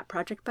picking that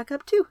project back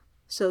up too.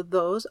 So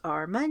those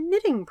are my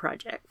knitting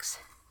projects.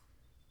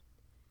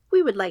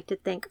 We would like to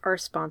thank our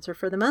sponsor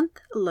for the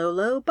month,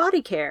 Lolo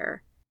Body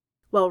Care.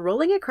 While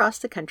rolling across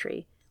the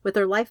country, with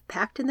her life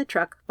packed in the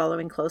truck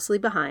following closely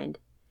behind,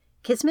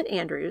 Kismet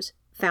Andrews,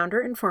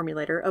 founder and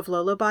formulator of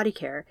Lolo Body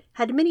Care,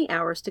 had many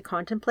hours to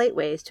contemplate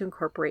ways to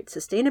incorporate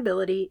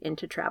sustainability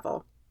into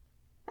travel.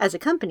 As a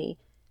company,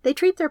 they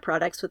treat their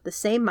products with the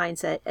same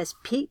mindset as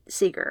Pete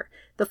Seeger,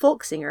 the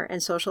folk singer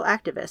and social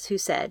activist, who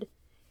said,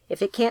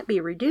 "If it can't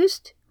be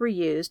reduced,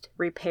 reused,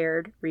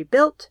 repaired,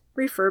 rebuilt,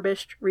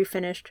 refurbished,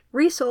 refinished,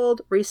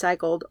 resold,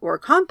 recycled, or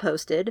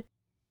composted,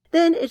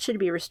 then it should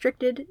be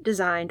restricted,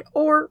 designed,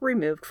 or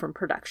removed from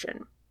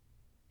production."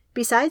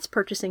 Besides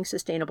purchasing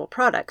sustainable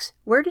products,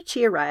 where did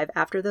she arrive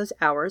after those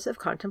hours of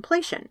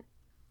contemplation?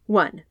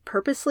 1.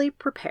 Purposely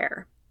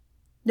prepare.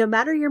 No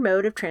matter your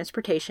mode of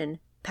transportation,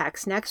 pack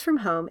snacks from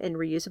home in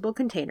reusable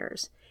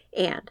containers,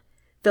 and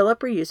fill up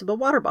reusable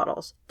water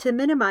bottles to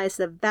minimize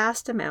the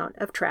vast amount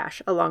of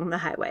trash along the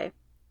highway.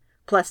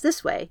 Plus,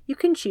 this way, you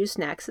can choose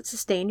snacks that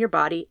sustain your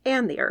body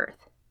and the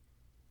earth.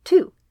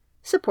 2.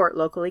 Support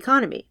local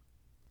economy.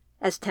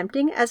 As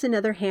tempting as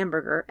another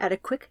hamburger at a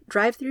quick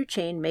drive-through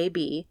chain may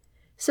be,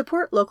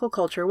 support local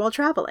culture while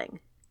traveling.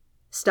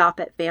 Stop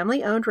at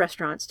family-owned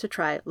restaurants to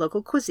try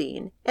local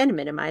cuisine and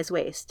minimize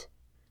waste.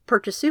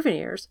 Purchase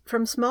souvenirs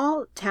from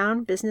small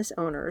town business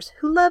owners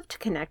who love to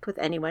connect with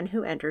anyone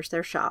who enters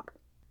their shop.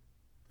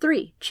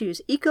 3.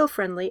 Choose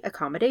eco-friendly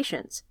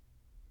accommodations.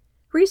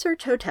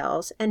 Research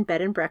hotels and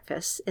bed and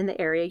breakfasts in the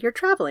area you're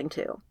traveling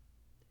to.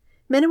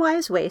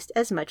 Minimize waste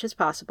as much as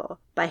possible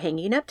by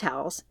hanging up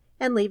towels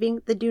and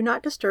leaving the Do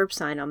Not Disturb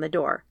sign on the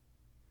door.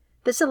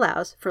 This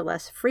allows for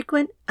less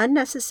frequent,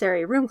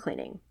 unnecessary room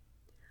cleaning.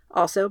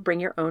 Also,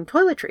 bring your own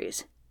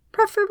toiletries,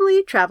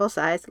 preferably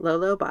travel-sized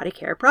Lolo body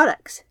care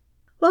products.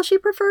 While she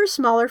prefers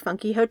smaller,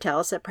 funky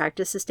hotels that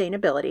practice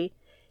sustainability,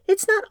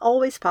 it's not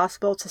always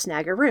possible to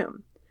snag a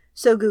room.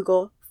 So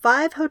Google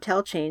 5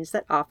 hotel chains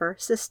that offer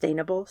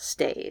sustainable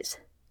stays.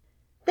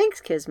 Thanks,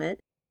 Kismet.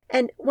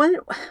 And one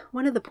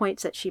of the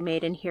points that she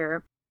made in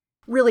here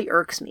really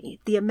irks me.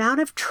 The amount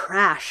of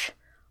trash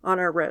on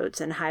our roads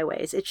and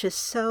highways. It's just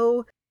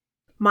so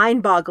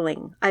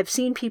mind-boggling. I've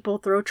seen people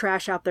throw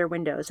trash out their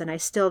windows, and I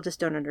still just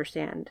don't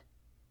understand.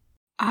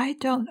 I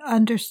don't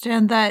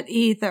understand that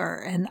either,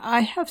 and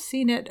I have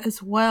seen it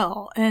as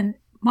well. And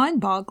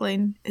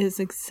mind-boggling is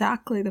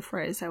exactly the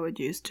phrase I would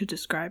use to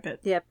describe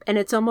it. Yep, and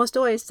it's almost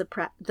always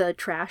the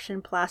trash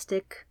and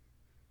plastic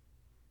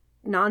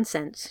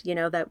nonsense,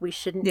 that we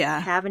shouldn't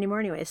have anymore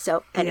anyway.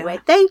 So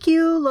anyway, Thank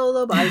you,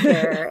 Lolo Body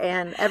Care,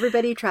 and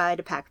everybody try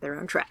to pack their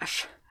own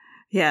trash.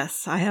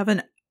 Yes, I have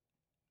an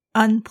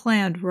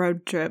unplanned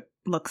road trip,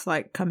 looks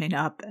like, coming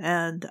up,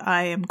 and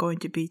I am going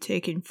to be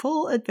taking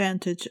full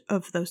advantage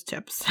of those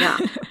tips. Yeah,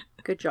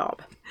 good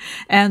job.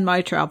 And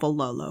my travel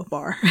Lolo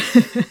bar.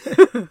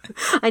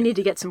 I need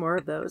to get some more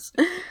of those.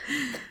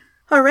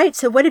 All right,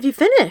 so what have you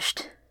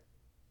finished?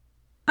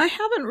 I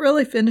haven't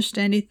really finished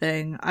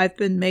anything. I've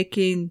been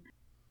making...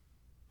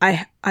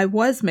 I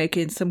was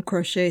making some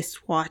crochet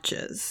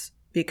swatches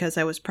because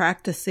I was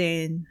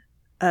practicing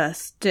a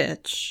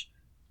stitch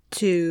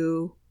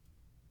to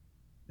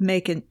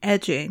make an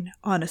edging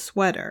on a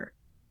sweater.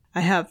 I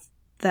have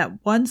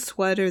that one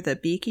sweater, the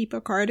beekeeper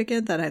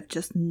cardigan, that I've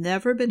just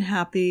never been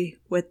happy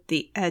with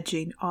the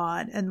edging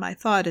on. And my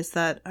thought is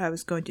that I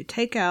was going to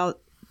take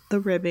out the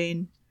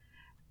ribbing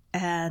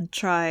and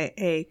try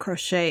a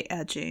crochet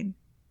edging.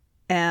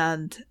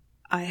 And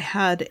I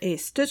had a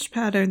stitch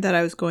pattern that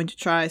I was going to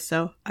try,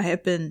 so I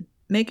have been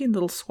making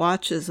little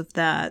swatches of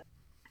that.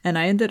 And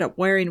I ended up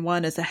wearing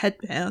one as a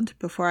headband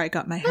before I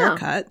got my hair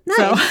cut. Nice.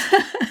 So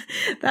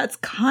that's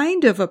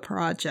kind of a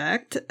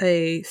project,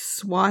 a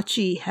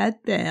swatchy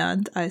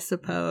headband, I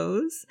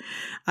suppose.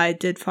 I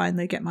did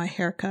finally get my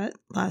hair cut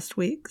last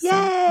week. So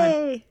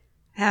Yay!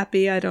 I'm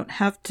happy I don't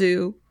have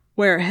to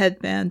wear a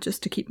headband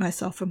just to keep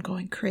myself from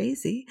going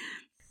crazy.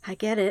 I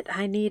get it.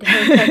 I need a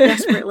haircut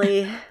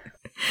desperately.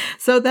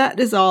 So that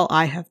is all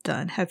I have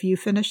done. Have you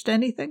finished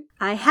anything?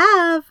 I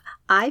have.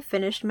 I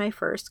finished my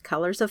first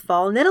Colors of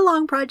Fall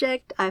knit-along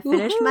project. I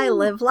finished my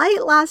Live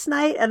Light last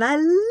night, and I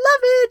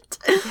love it.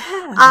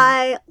 Yeah.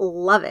 I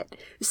love it.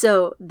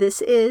 So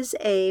this is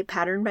a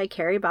pattern by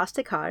Carrie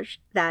Bosticage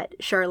that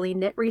Charlene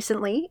knit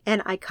recently,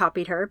 and I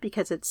copied her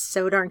because it's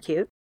so darn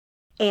cute.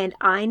 And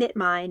I knit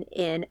mine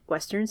in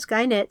Western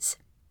Sky Knits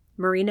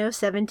Merino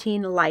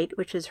 17 Light,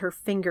 which is her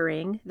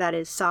fingering that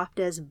is soft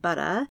as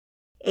butter.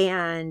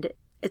 And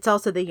it's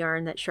also the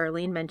yarn that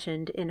Charlene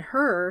mentioned in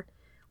her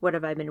What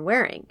Have I Been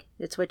Wearing?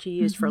 It's what you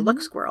used for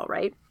Look Squirrel,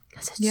 right?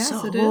 Because it's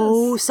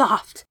so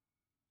soft.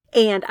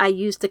 And I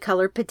used the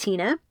color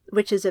Patina,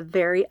 which is a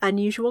very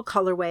unusual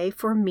colorway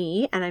for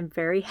me. And I'm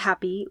very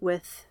happy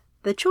with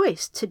the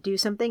choice to do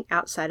something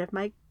outside of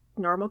my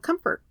normal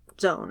comfort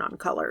zone on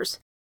colors.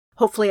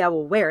 Hopefully I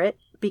will wear it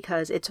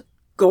because it's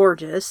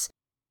gorgeous.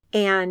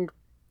 And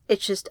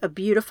it's just a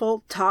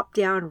beautiful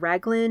top-down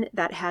raglan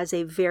that has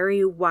a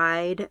very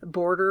wide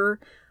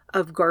border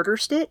of garter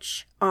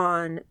stitch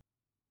on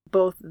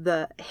both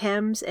the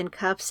hems and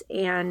cuffs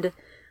and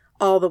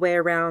all the way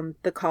around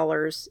the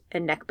collars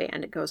and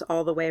neckband. It goes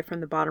all the way from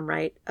the bottom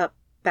right up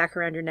back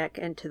around your neck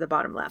and to the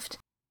bottom left.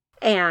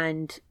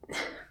 And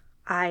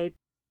I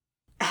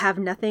have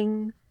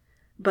nothing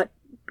but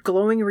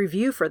glowing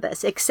review for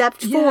this,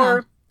 except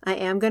for, I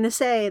am going to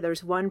say,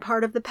 there's one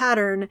part of the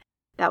pattern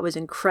that was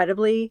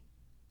incredibly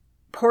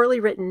poorly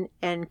written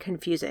and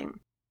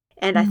confusing.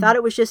 And I thought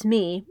it was just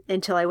me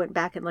until I went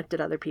back and looked at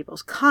other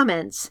people's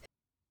comments.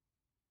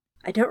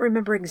 I don't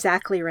remember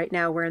exactly right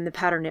now where in the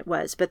pattern it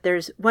was, but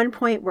there's one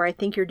point where I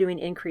think you're doing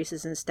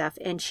increases and stuff,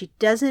 and she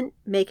doesn't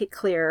make it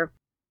clear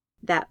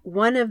that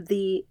one of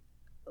the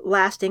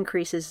last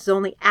increases is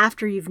only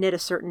after you've knit a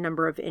certain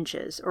number of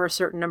inches or a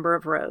certain number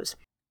of rows.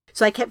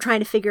 So I kept trying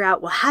to figure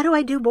out, well, how do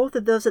I do both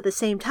of those at the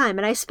same time?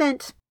 And I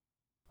spent,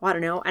 I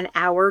don't know, an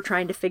hour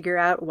trying to figure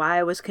out why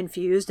I was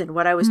confused and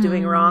what I was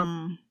doing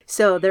wrong.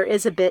 So there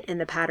is a bit in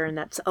the pattern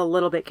that's a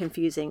little bit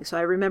confusing. So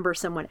I remember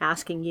someone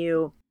asking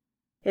you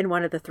in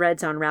one of the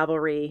threads on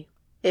Ravelry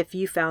if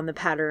you found the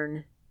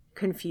pattern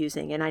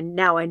confusing. And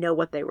now I know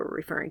what they were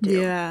referring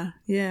to.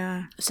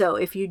 Yeah. So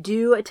if you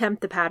do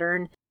attempt the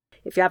pattern,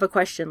 If you have a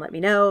question, let me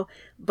know.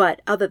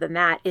 But other than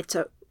that, it's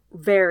a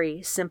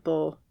very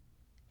simple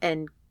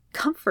and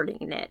comforting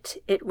knit.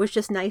 It was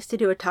just nice to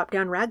do a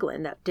top-down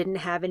raglan that didn't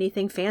have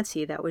anything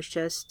fancy. That was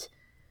just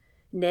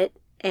knit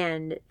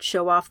and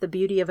show off the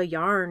beauty of a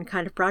yarn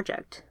kind of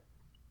project.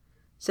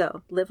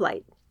 So, Live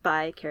Light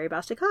by Carrie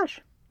Bastikaj.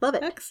 Love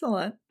it.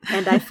 Excellent.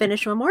 And I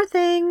finished one more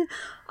thing.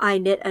 I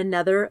knit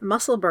another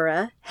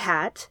Musselburgh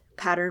hat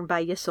patterned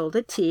by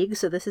Ysolda Teague.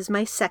 So this is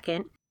my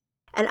second.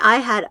 And I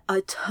had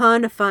a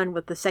ton of fun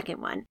with the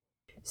second one.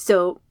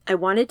 So I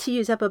wanted to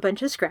use up a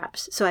bunch of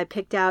scraps. So I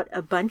picked out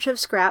a bunch of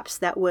scraps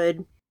that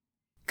would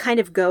kind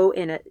of go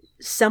in a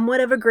somewhat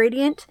of a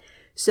gradient.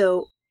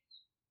 So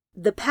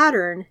the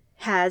pattern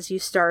has you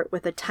start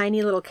with a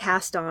tiny little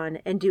cast on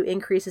and do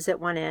increases at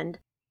one end,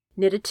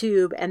 knit a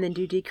tube, and then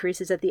do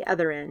decreases at the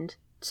other end.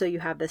 So you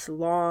have this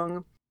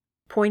long,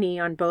 pointy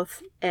on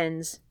both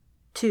ends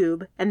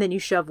tube, and then you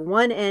shove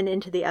one end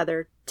into the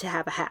other to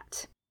have a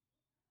hat.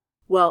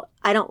 Well,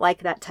 I don't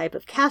like that type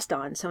of cast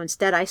on, so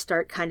instead I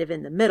start kind of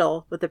in the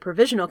middle with a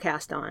provisional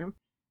cast on,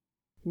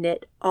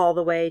 knit all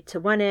the way to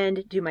one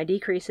end, do my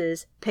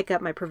decreases, pick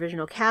up my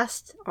provisional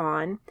cast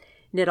on,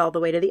 knit all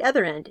the way to the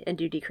other end and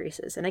do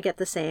decreases, and I get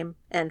the same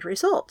end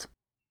result.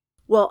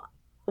 Well,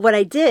 what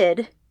I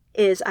did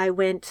is I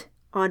went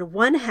on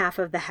one half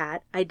of the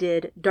hat, I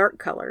did dark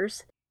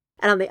colors,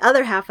 and on the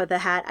other half of the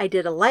hat, I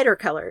did a lighter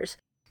colors.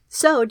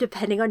 So,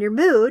 depending on your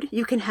mood,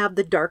 you can have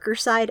the darker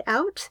side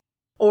out,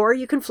 or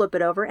you can flip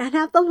it over and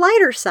have the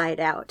lighter side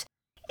out.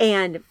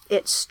 And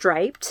it's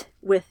striped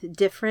with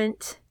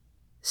different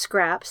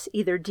scraps,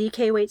 either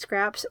DK weight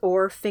scraps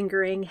or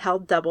fingering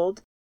held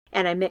doubled,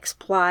 and I mix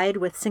plied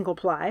with single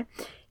ply.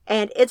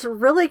 And it's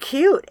really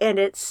cute, and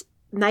it's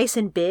nice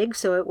and big,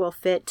 so it will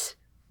fit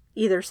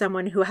either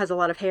someone who has a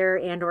lot of hair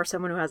and or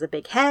someone who has a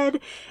big head.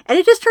 And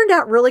it just turned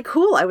out really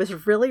cool. I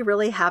was really,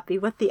 really happy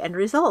with the end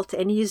result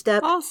and used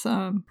up...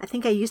 Awesome. I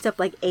think I used up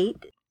like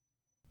 8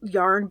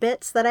 yarn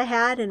bits that I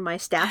had in my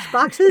stash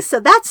boxes.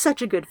 So that's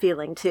such a good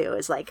feeling too.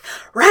 It's like,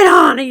 right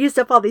on! I used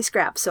up all these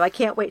scraps. So I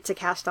can't wait to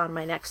cast on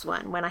my next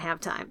one when I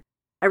have time.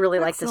 I really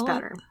like this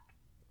pattern.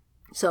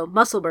 So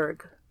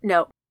Musselburgh.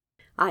 No,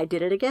 I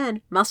did it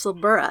again.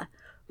 Musselburgh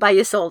by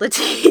Ysolda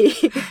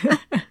Teague.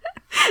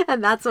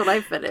 And that's what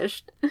I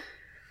finished.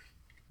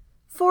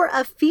 For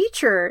a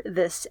feature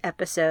this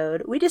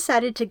episode, we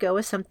decided to go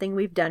with something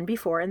we've done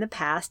before in the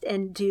past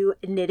and do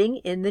knitting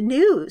in the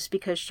news,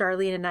 because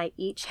Charlene and I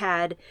each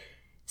had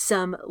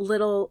some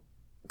little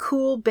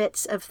cool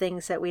bits of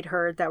things that we'd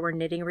heard that were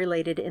knitting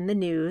related in the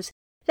news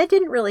that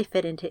didn't really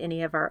fit into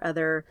any of our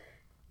other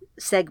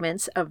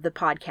segments of the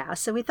podcast.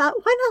 So we thought,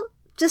 why not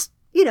just,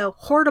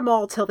 hoard them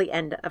all till the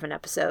end of an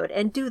episode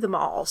and do them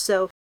all.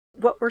 So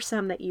what were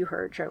some that you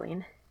heard,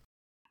 Charlene?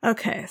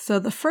 Okay, so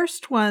the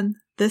first one,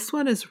 this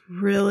one is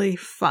really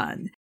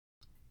fun.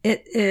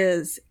 It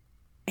is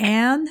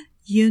Anne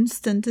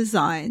Yunston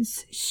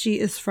Designs. She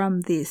is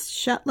from the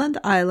Shetland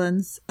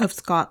Islands of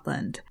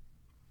Scotland,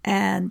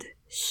 and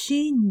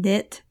she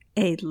knit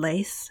a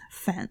lace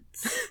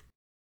fence.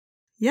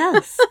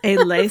 Yes, a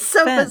lace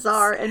so fence. So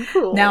bizarre and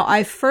cool. Now,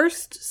 I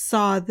first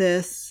saw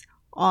this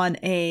on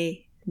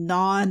a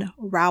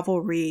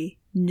non-Ravelry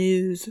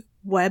news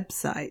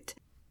website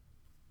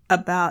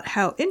about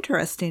how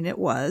interesting it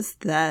was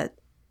that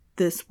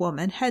this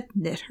woman had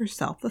knit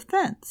herself a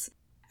fence.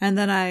 And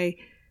then I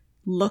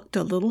looked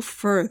a little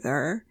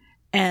further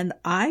and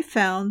I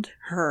found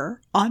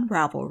her on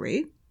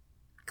Ravelry.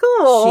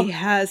 Cool.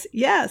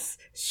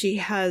 She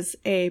has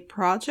a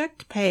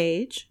project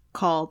page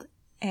called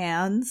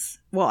Anne's,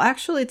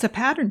 it's a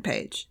pattern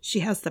page.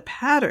 She has the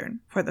pattern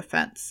for the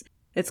fence.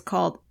 It's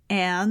called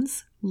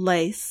Anne's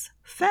Lace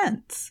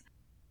Fence.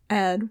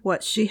 And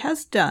what she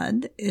has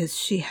done is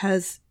she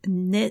has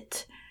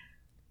knit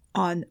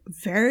on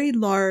very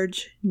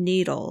large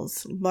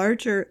needles.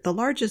 The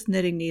largest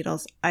knitting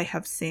needles I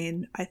have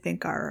seen, I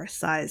think, are a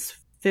size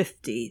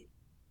 50.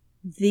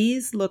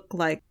 These look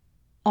like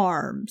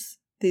arms.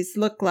 These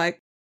look like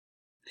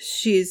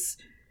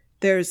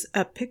there's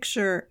a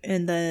picture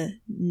in the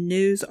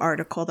news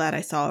article that I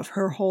saw of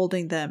her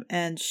holding them,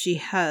 and she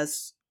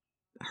has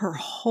her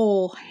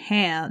whole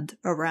hand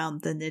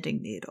around the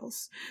knitting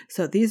needles.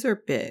 So these are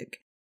big.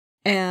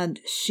 And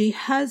she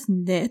has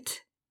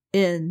knit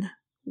in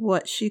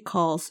what she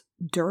calls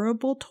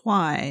durable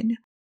twine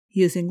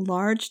using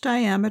large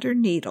diameter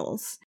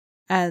needles.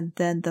 And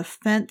then the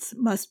fence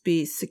must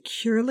be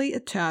securely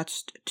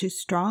attached to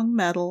strong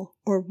metal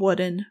or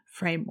wooden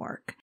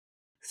framework.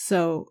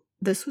 So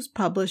this was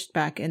published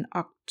back in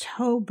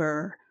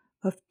October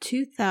of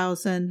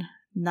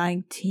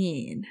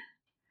 2019.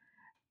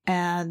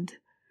 And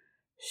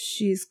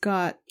she's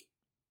got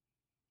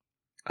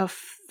a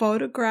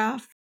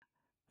photograph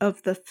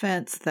of the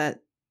fence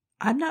that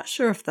I'm not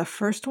sure if the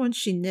first one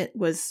she knit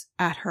was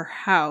at her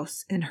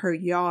house in her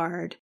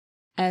yard.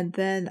 And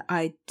then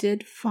I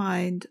did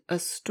find a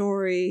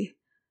story.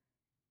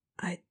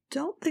 I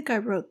don't think I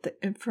wrote the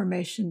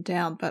information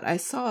down, but I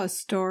saw a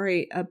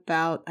story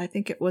about, I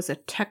think it was a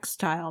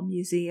textile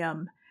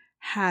museum,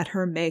 had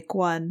her make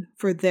one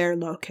for their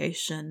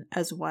location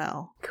as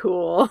well.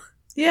 Cool.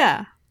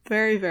 Yeah,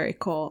 very, very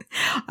cool.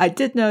 I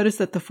did notice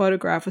that the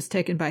photograph was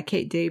taken by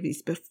Kate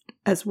Davies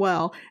as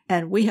well,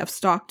 and we have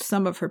stocked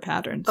some of her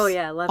patterns. Oh,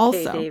 yeah, I love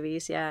also. Kate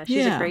Davies. Yeah,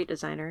 she's a great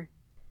designer.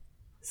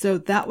 So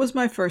that was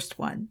my first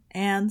one,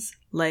 Anne's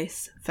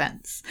Lace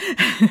Fence.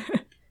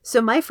 So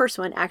my first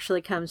one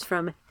actually comes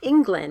from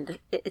England.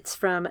 It's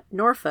from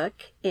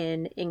Norfolk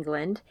in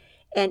England,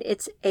 and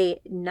it's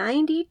a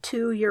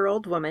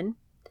 92-year-old woman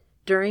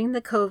during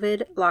the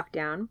COVID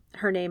lockdown.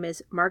 Her name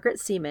is Margaret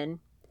Seaman.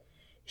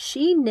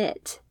 She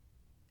knit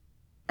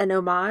an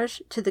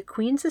homage to the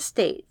Queen's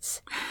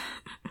estates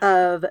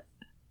of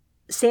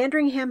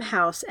Sandringham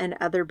House and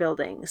other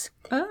buildings.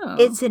 Oh.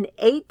 It's an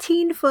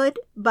 18-foot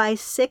by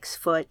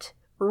 6-foot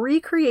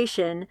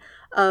recreation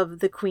of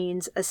the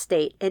Queen's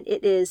estate, and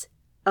it is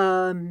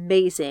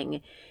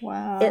amazing.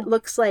 Wow. It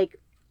looks like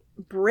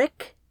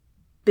brick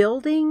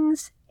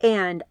buildings,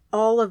 and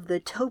all of the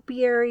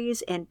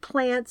topiaries and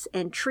plants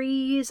and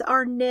trees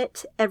are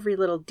knit. Every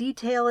little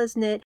detail is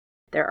knit.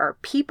 There are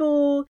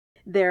people.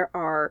 There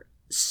are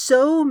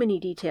so many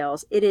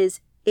details. It is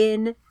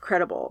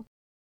incredible.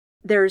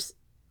 There's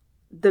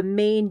the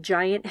main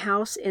giant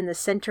house in the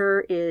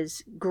center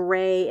is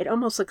gray. It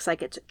almost looks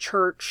like it's a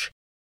church.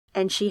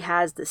 And she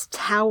has this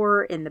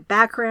tower in the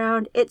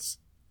background. It's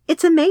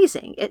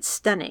amazing. It's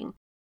stunning.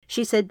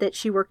 She said that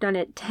she worked on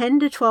it 10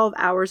 to 12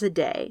 hours a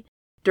day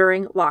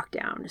during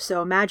lockdown.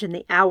 So imagine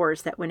the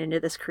hours that went into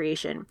this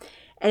creation.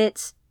 And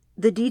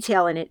the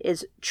detail in it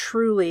is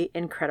truly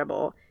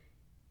incredible.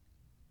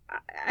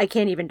 I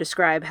can't even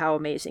describe how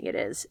amazing it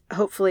is.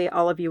 Hopefully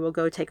all of you will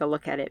go take a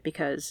look at it,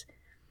 because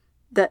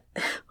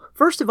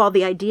first of all,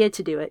 the idea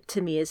to do it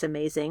to me is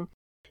amazing.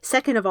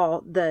 Second of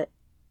all, the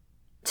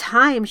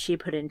time she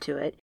put into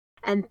it.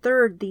 And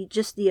third,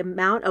 the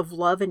amount of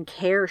love and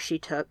care she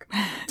took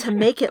to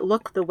make it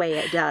look the way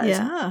it does.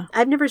 Yeah.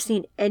 I've never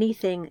seen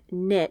anything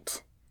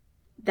knit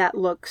that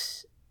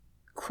looks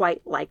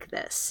quite like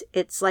this.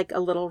 It's like a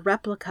little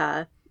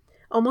replica,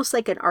 almost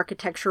like an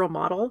architectural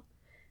model,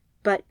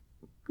 but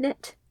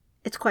knit.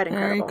 It's quite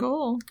incredible. Very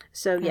cool.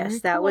 So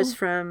yes, that was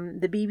from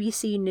the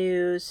BBC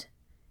News,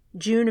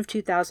 June of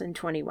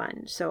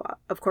 2021. So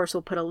of course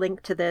we'll put a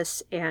link to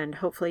this, and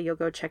hopefully you'll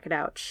go check it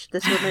out.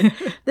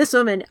 This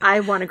woman, I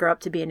want to grow up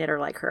to be a knitter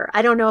like her.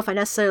 I don't know if I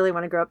necessarily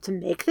want to grow up to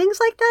make things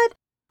like that,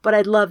 but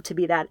I'd love to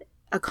be that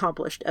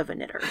accomplished of a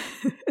knitter.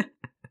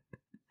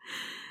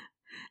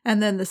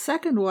 And then the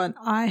second one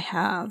I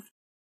have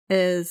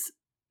is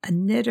a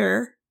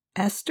knitter,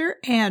 Esther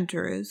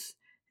Andrews,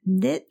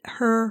 knit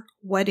her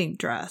wedding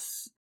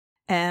dress.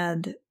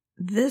 And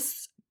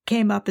this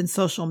came up in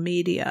social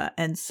media,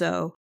 and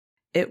so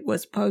it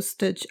was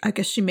posted. I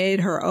guess she made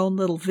her own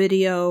little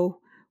video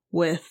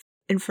with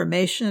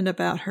information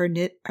about her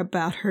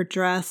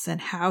dress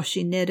and how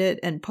she knit it,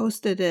 and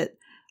posted it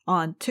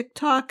on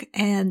TikTok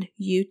and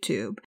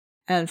YouTube.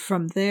 And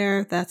from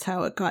there, that's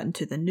how it got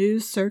into the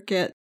news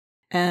circuit,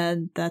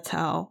 and that's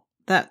how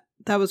that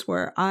was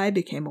where I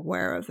became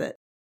aware of it.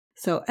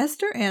 So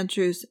Esther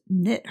Andrews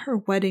knit her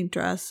wedding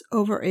dress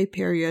over a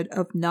period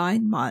of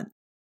 9 months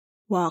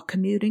while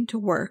commuting to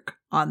work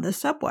on the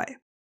subway.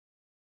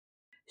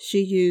 She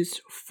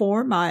used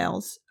 4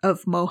 miles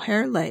of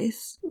mohair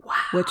lace,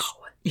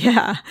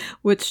 Wow.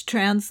 which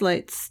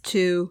translates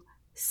to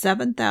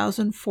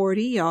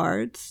 7,040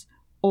 yards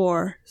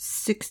or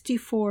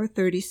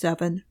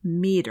 6,437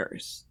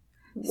 meters.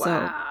 Wow.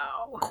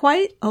 So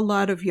quite a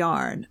lot of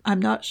yarn. I'm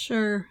not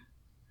sure.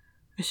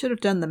 I should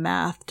have done the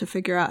math to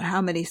figure out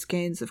how many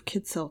skeins of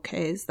kid silk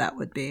haze that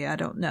would be. I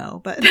don't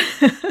know, but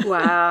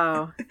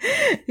Wow.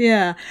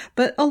 Yeah,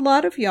 but a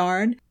lot of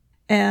yarn,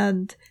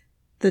 and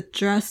the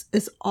dress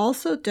is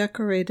also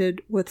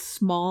decorated with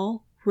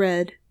small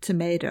red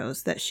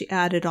tomatoes that she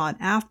added on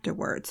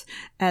afterwards.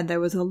 And there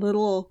was a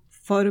little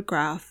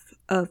photograph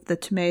of the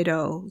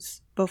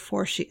tomatoes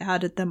before she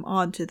added them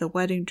onto the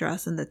wedding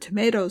dress, and the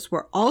tomatoes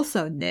were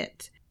also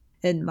knit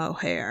in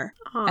mohair.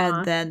 Aww.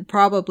 And then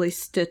probably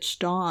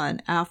stitched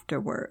on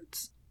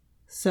afterwards.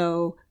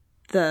 So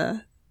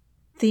the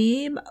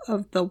theme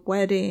of the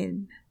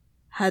wedding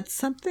had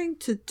something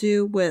to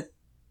do with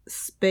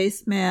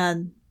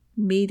spaceman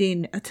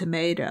meeting a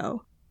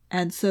tomato.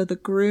 And so the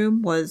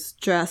groom was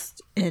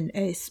dressed in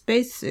a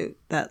spacesuit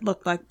that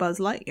looked like Buzz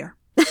Lightyear.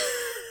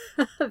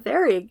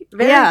 Very,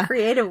 very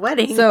creative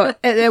wedding. So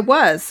it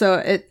was.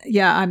 So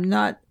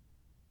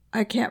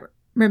I can't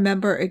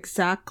remember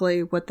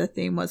exactly what the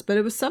theme was, but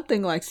it was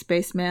something like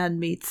spaceman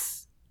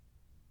meets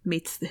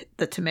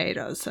the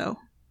tomatoes. So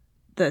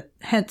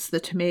hence the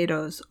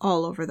tomatoes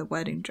all over the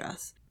wedding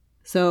dress.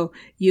 So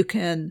you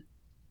can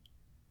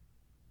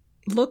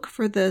look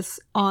for this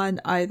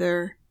on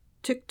either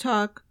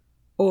TikTok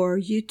or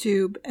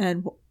YouTube,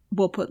 and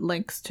we'll put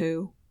links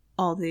to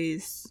all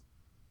these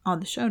on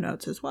the show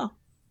notes as well.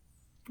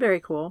 Very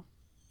cool.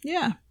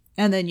 Yeah.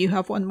 And then you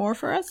have one more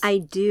for us? I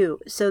do.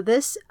 So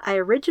I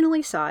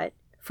originally saw it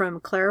from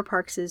Clara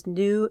Parks's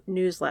new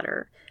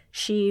newsletter.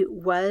 She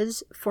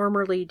was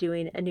formerly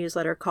doing a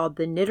newsletter called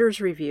The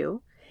Knitter's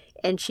Review,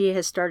 and she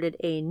has started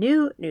a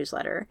new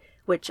newsletter,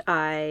 which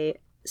I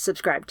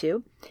subscribe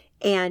to.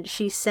 And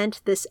she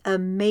sent this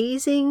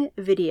amazing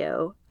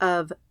video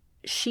of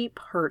sheep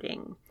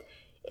herding.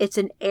 It's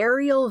an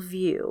aerial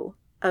view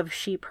of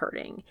sheep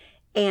herding,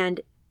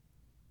 and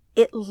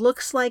it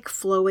looks like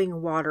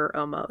flowing water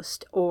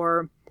almost,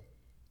 or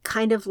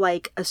kind of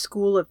like a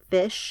school of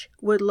fish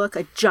would look,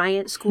 a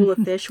giant school of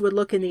fish would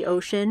look in the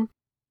ocean.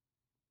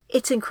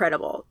 It's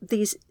incredible.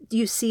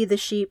 You see the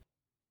sheep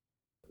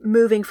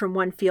moving from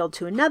one field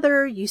to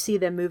another. You see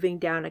them moving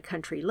down a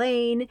country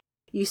lane.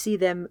 You see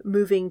them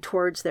moving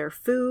towards their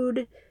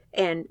food.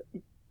 And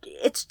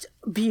it's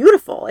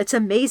beautiful. It's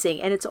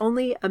amazing. And it's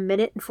only 1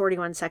 minute and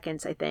 41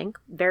 seconds, I think.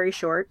 Very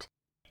short.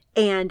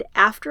 And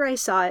after I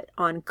saw it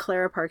on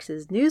Clara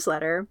Parks's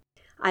newsletter,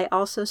 I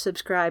also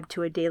subscribe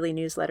to a daily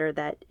newsletter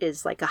that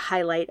is like a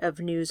highlight of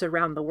news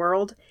around the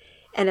world.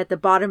 And at the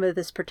bottom of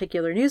this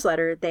particular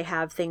newsletter, they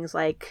have things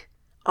like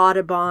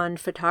Audubon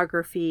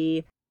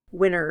photography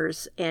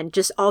winners and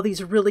just all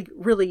these really,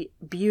 really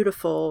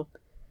beautiful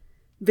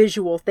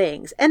visual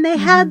things. And they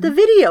had the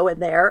video in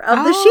there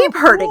of the sheep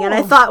herding. Cool. And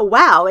I thought,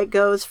 wow, it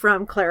goes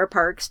from Clara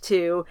Parks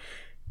to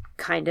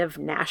kind of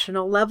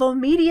national level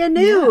media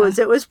news.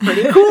 Yeah. It was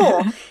pretty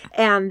cool.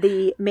 And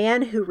the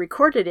man who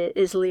recorded it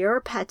is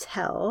Lior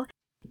Patel.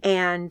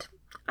 And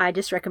I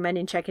just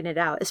recommend checking it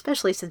out,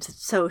 especially since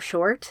it's so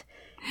short.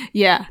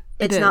 Yeah.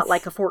 It's not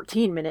like a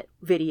 14-minute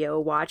video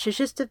watch. It's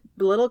just a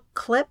little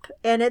clip,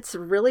 and it's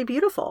really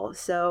beautiful.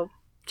 So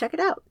check it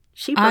out.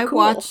 Sheep are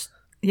cool.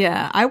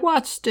 I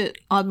watched it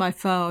on my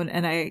phone,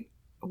 and I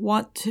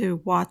want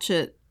to watch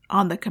it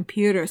on the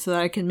computer so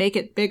that I can make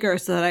it bigger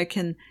so that I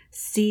can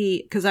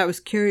see, because I was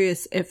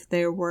curious if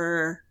there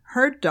were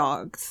herd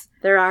dogs.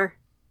 There are.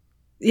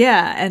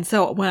 Yeah, and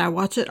so when I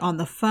watch it on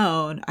the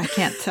phone, I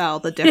can't tell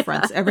the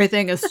difference.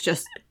 Everything is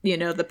just,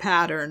 the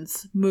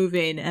patterns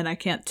moving, and I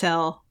can't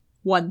tell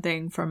one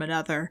thing from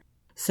another.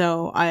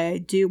 So I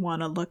do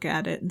want to look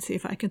at it and see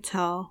if I can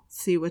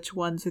see which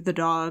ones are the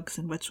dogs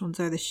and which ones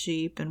are the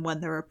sheep and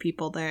when there are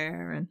people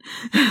there. And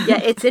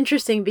yeah, it's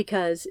interesting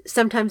because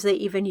sometimes they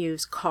even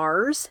use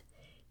cars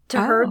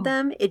to herd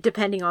them,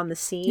 depending on the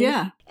scene.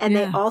 Yeah. And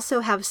they also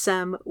have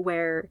some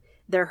where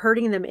they're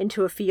herding them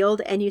into a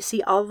field, and you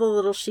see all the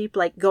little sheep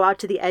like go out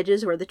to the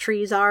edges where the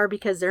trees are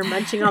because they're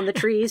munching on the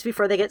trees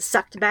before they get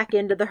sucked back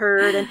into the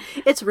herd. And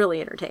it's really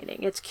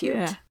entertaining. It's cute.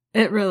 Yeah,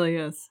 it really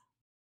is.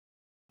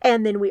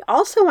 And then we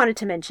also wanted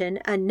to mention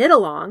a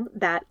knit-along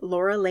that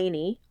Laura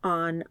Laney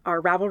on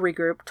our Ravelry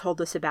group told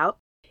us about.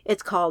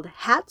 It's called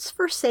Hats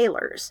for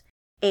Sailors,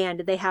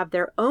 and they have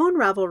their own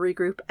Ravelry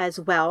group as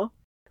well,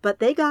 but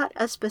they got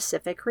a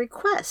specific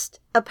request.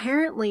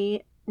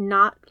 Apparently,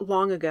 not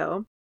long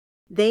ago,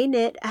 they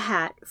knit a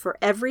hat for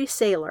every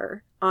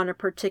sailor on a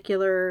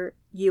particular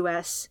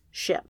U.S.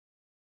 ship.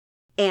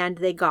 And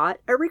they got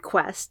a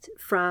request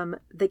from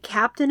the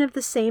captain of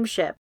the same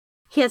ship.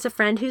 He has a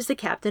friend who's the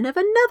captain of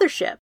another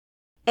ship.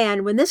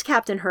 And when this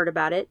captain heard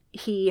about it,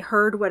 he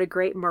heard what a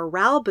great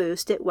morale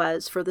boost it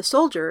was for the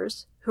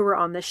soldiers who were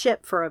on the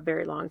ship for a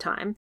very long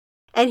time.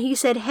 And he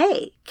said,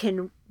 hey,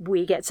 can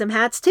we get some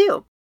hats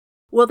too?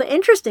 Well, the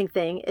interesting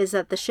thing is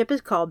that the ship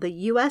is called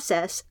the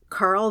USS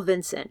Carl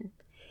Vinson.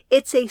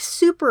 It's a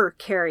super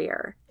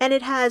carrier, and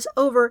it has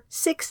over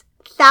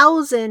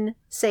 6,000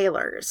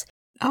 sailors.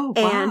 Oh,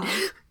 wow. And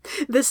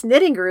this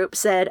knitting group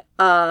said,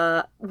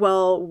 we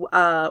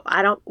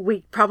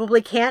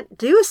probably can't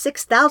do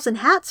 6,000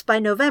 hats by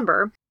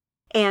November.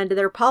 And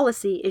their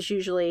policy is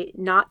usually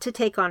not to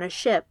take on a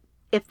ship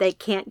if they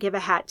can't give a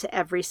hat to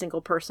every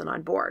single person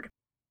on board.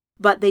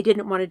 But they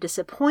didn't want to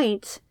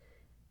disappoint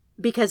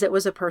because it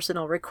was a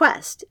personal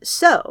request.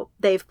 So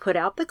they've put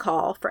out the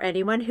call for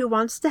anyone who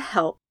wants to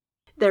help.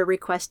 They're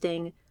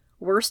requesting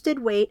worsted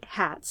weight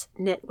hats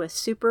knit with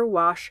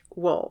superwash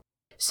wool.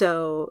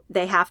 So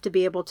they have to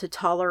be able to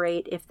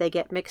tolerate if they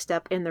get mixed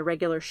up in the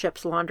regular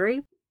ship's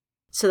laundry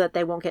so that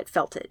they won't get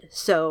felted.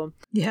 So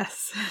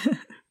yes,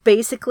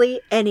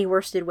 basically any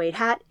worsted weight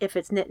hat, if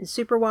it's knit in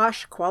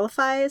superwash,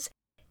 qualifies.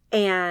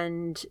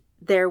 And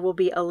there will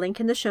be a link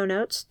in the show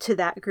notes to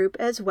that group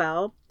as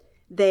well.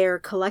 They're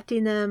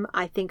collecting them,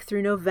 I think,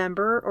 through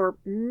November or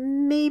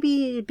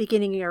maybe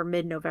beginning or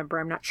mid-November.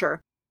 I'm not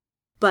sure.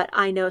 But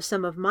I know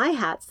some of my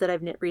hats that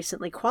I've knit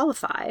recently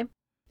qualify.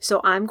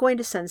 So I'm going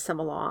to send some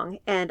along.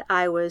 And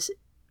I was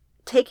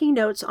taking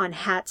notes on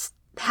hat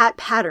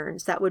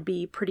patterns that would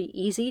be pretty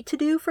easy to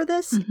do for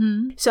this.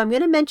 Mm-hmm. So I'm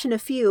going to mention a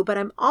few, but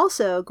I'm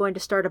also going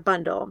to start a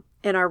bundle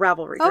in our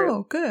Ravelry group.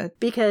 Oh, good.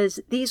 Because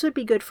these would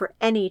be good for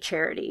any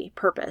charity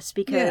purpose.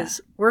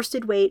 Because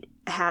worsted weight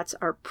hats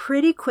are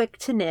pretty quick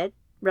to knit,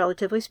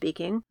 relatively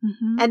speaking.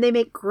 Mm-hmm. And they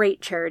make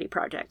great charity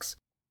projects.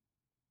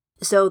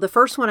 So the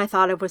first one I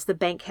thought of was the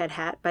Bankhead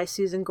hat by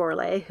Susan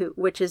Gourlay,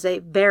 which is a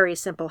very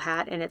simple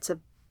hat, and it's a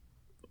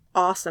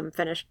awesome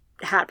finished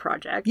hat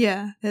project.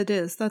 Yeah, it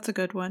is. That's a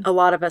good one. A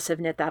lot of us have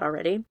knit that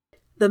already.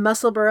 The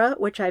Musselburgh,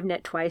 which I've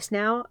knit twice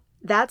now,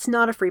 that's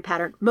not a free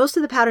pattern. Most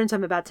of the patterns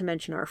I'm about to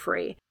mention are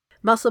free.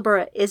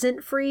 Musselburgh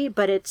isn't free,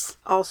 but it's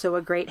also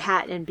a great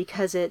hat, and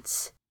because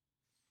it's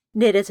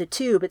knit as a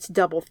tube, it's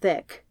double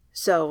thick.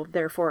 So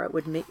therefore it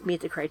would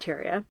meet the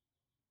criteria.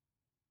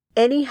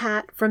 Any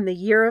hat from the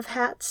Year of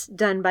Hats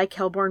done by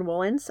Kelbourne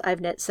Woolens.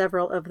 I've knit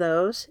several of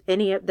those.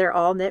 They're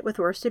all knit with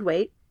worsted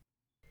weight.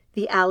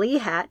 The Ali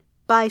hat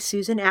by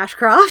Susan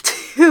Ashcroft,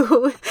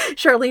 who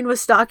Charlene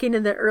was stalking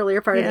in the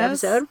earlier part of the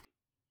episode.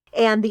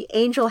 And the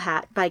Angel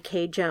hat by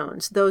Kay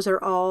Jones. Those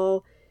are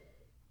all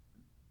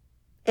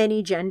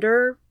any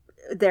gender.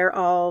 They're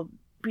all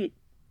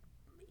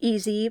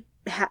easy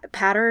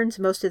patterns.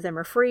 Most of them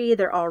are free.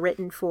 They're all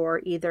written for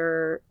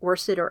either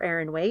worsted or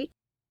Aran weight.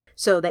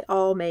 So they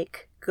all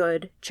make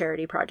good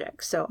charity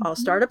projects. So I'll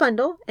start a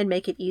bundle and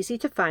make it easy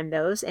to find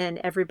those. And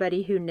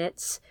everybody who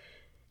knits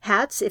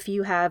hats, if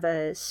you have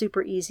a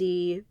super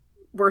easy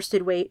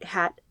worsted weight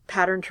hat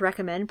pattern to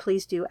recommend,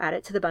 please do add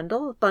it to the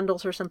bundle.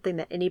 Bundles are something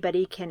that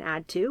anybody can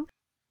add to.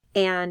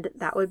 And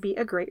that would be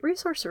a great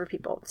resource for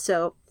people.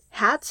 So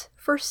hats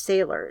for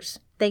sailors.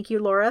 Thank you,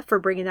 Laura, for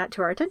bringing that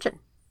to our attention.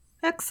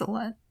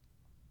 Excellent.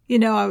 You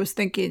know, I was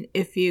thinking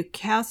if you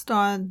cast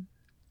on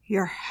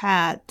your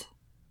hat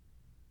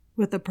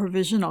with a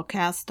provisional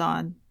cast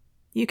on,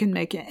 you can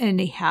make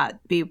any hat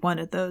be one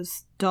of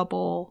those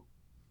double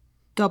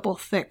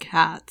thick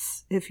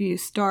hats. If you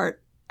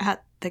start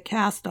at the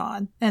cast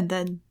on and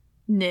then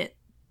knit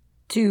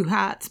 2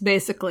 hats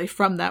basically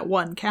from that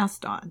one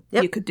cast on,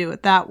 you could do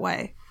it that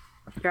way.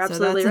 You're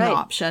absolutely right. So that's an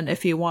option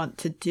if you want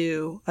to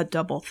do a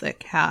double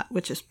thick hat,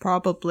 which is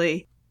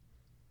probably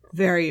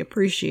very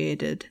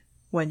appreciated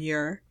when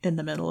you're in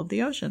the middle of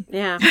the ocean.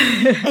 Yeah.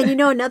 And you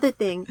know, another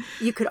thing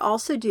you could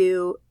also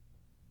do,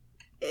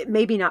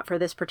 maybe not for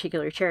this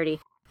particular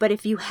charity, but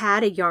if you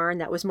had a yarn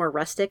that was more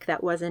rustic,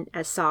 that wasn't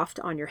as soft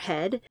on your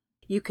head,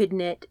 you could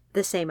knit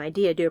the same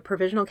idea. Do a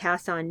provisional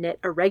cast on, knit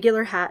a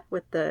regular hat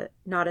with the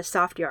not as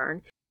soft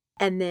yarn,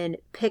 and then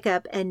pick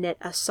up and knit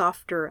a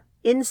softer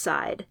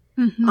inside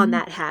on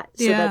that hat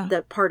so that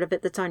the part of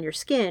it that's on your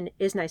skin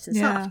is nice and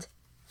soft.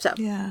 So,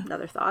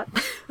 another thought.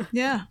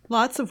 Yeah,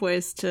 lots of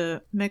ways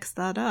to mix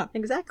that up.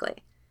 Exactly.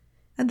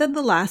 And then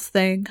the last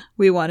thing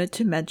we wanted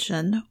to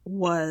mention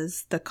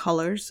was the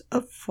Colors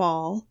of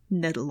Fall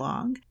knit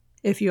along.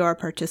 If you are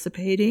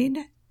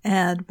participating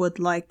and would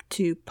like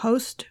to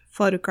post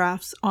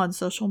photographs on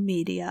social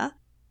media,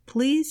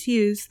 please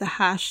use the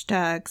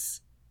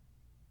hashtags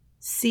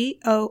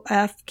COFKAL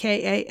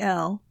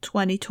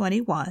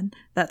 2021.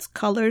 That's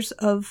Colors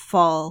of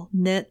Fall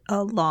Knit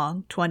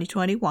Along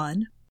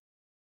 2021.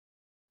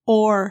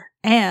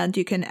 And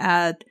you can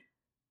add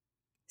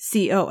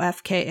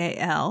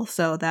COFKAL,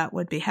 so that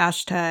would be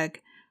hashtag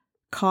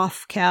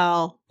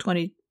COFCAL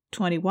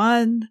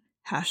 2021,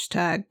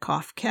 hashtag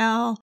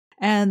COFCAL,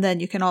 and then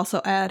you can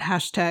also add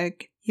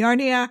hashtag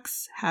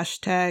Yarniacs,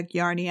 hashtag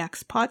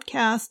Yarniacs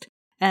podcast,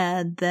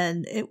 and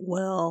then it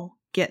will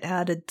get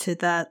added to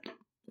that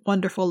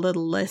wonderful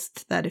little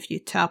list that if you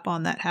tap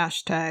on that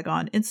hashtag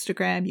on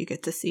Instagram, you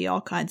get to see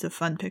all kinds of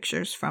fun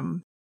pictures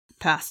from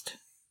past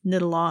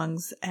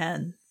knit-alongs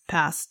and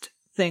past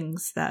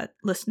things that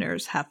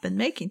listeners have been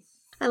making.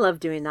 I love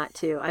doing that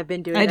too. I've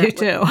been doing that with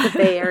the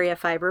Bay Area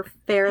Fiber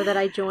Fair that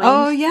I joined.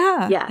 Oh,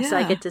 yeah. Yeah, so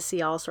I get to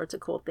see all sorts of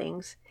cool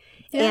things.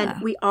 Yeah.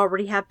 And we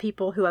already have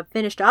people who have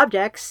finished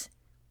objects.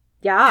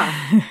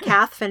 Yeah.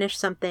 Kath finished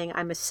something.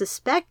 I'm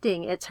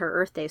suspecting it's her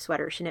Earth Day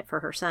sweater she knit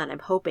for her son. I'm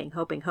hoping,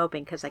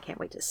 because I can't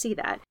wait to see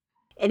that.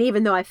 And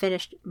even though I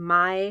finished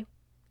my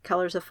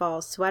Colors of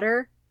Fall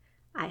sweater,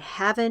 I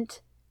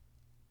haven't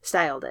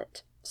styled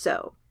it.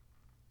 So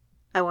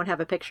I won't have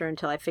a picture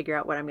until I figure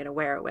out what I'm going to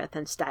wear it with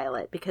and style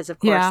it, because of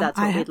course that's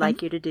what we'd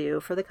like you to do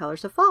for the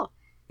Colors of Fall.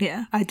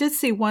 Yeah, I did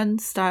see one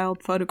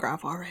styled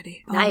photograph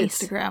already on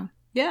Instagram.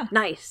 Yeah.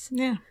 Nice.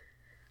 Yeah.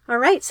 All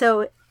right,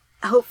 so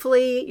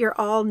hopefully you're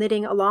all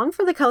knitting along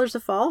for the Colors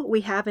of Fall.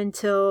 We have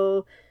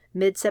until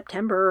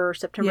mid-September or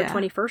September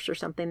 21st or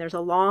something. There's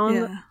a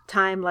long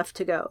time left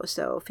to go,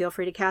 so feel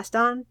free to cast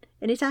on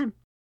anytime.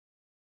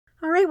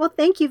 All right, well,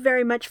 thank you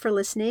very much for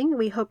listening.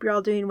 We hope you're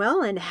all doing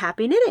well, and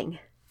happy knitting.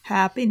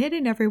 Happy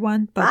knitting,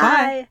 everyone.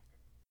 Bye-bye.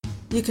 Bye.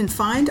 You can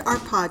find our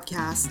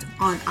podcast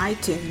on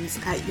iTunes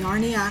at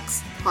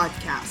Yarniacs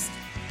Podcast.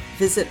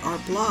 Visit our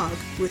blog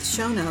with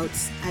show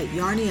notes at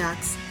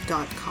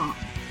yarniacs.com.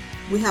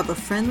 We have a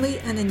friendly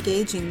and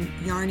engaging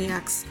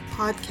Yarniacs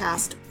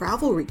podcast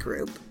Ravelry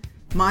group.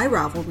 My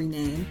Ravelry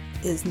name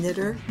is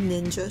Knitter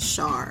Ninja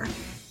Shar.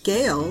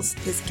 Gail's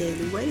is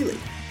Gaily Whaley.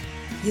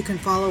 You can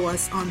follow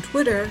us on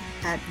Twitter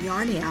at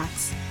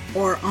Yarniacs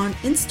or on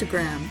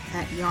Instagram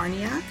at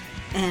Yarniac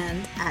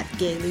and at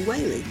Gaily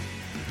Whaley.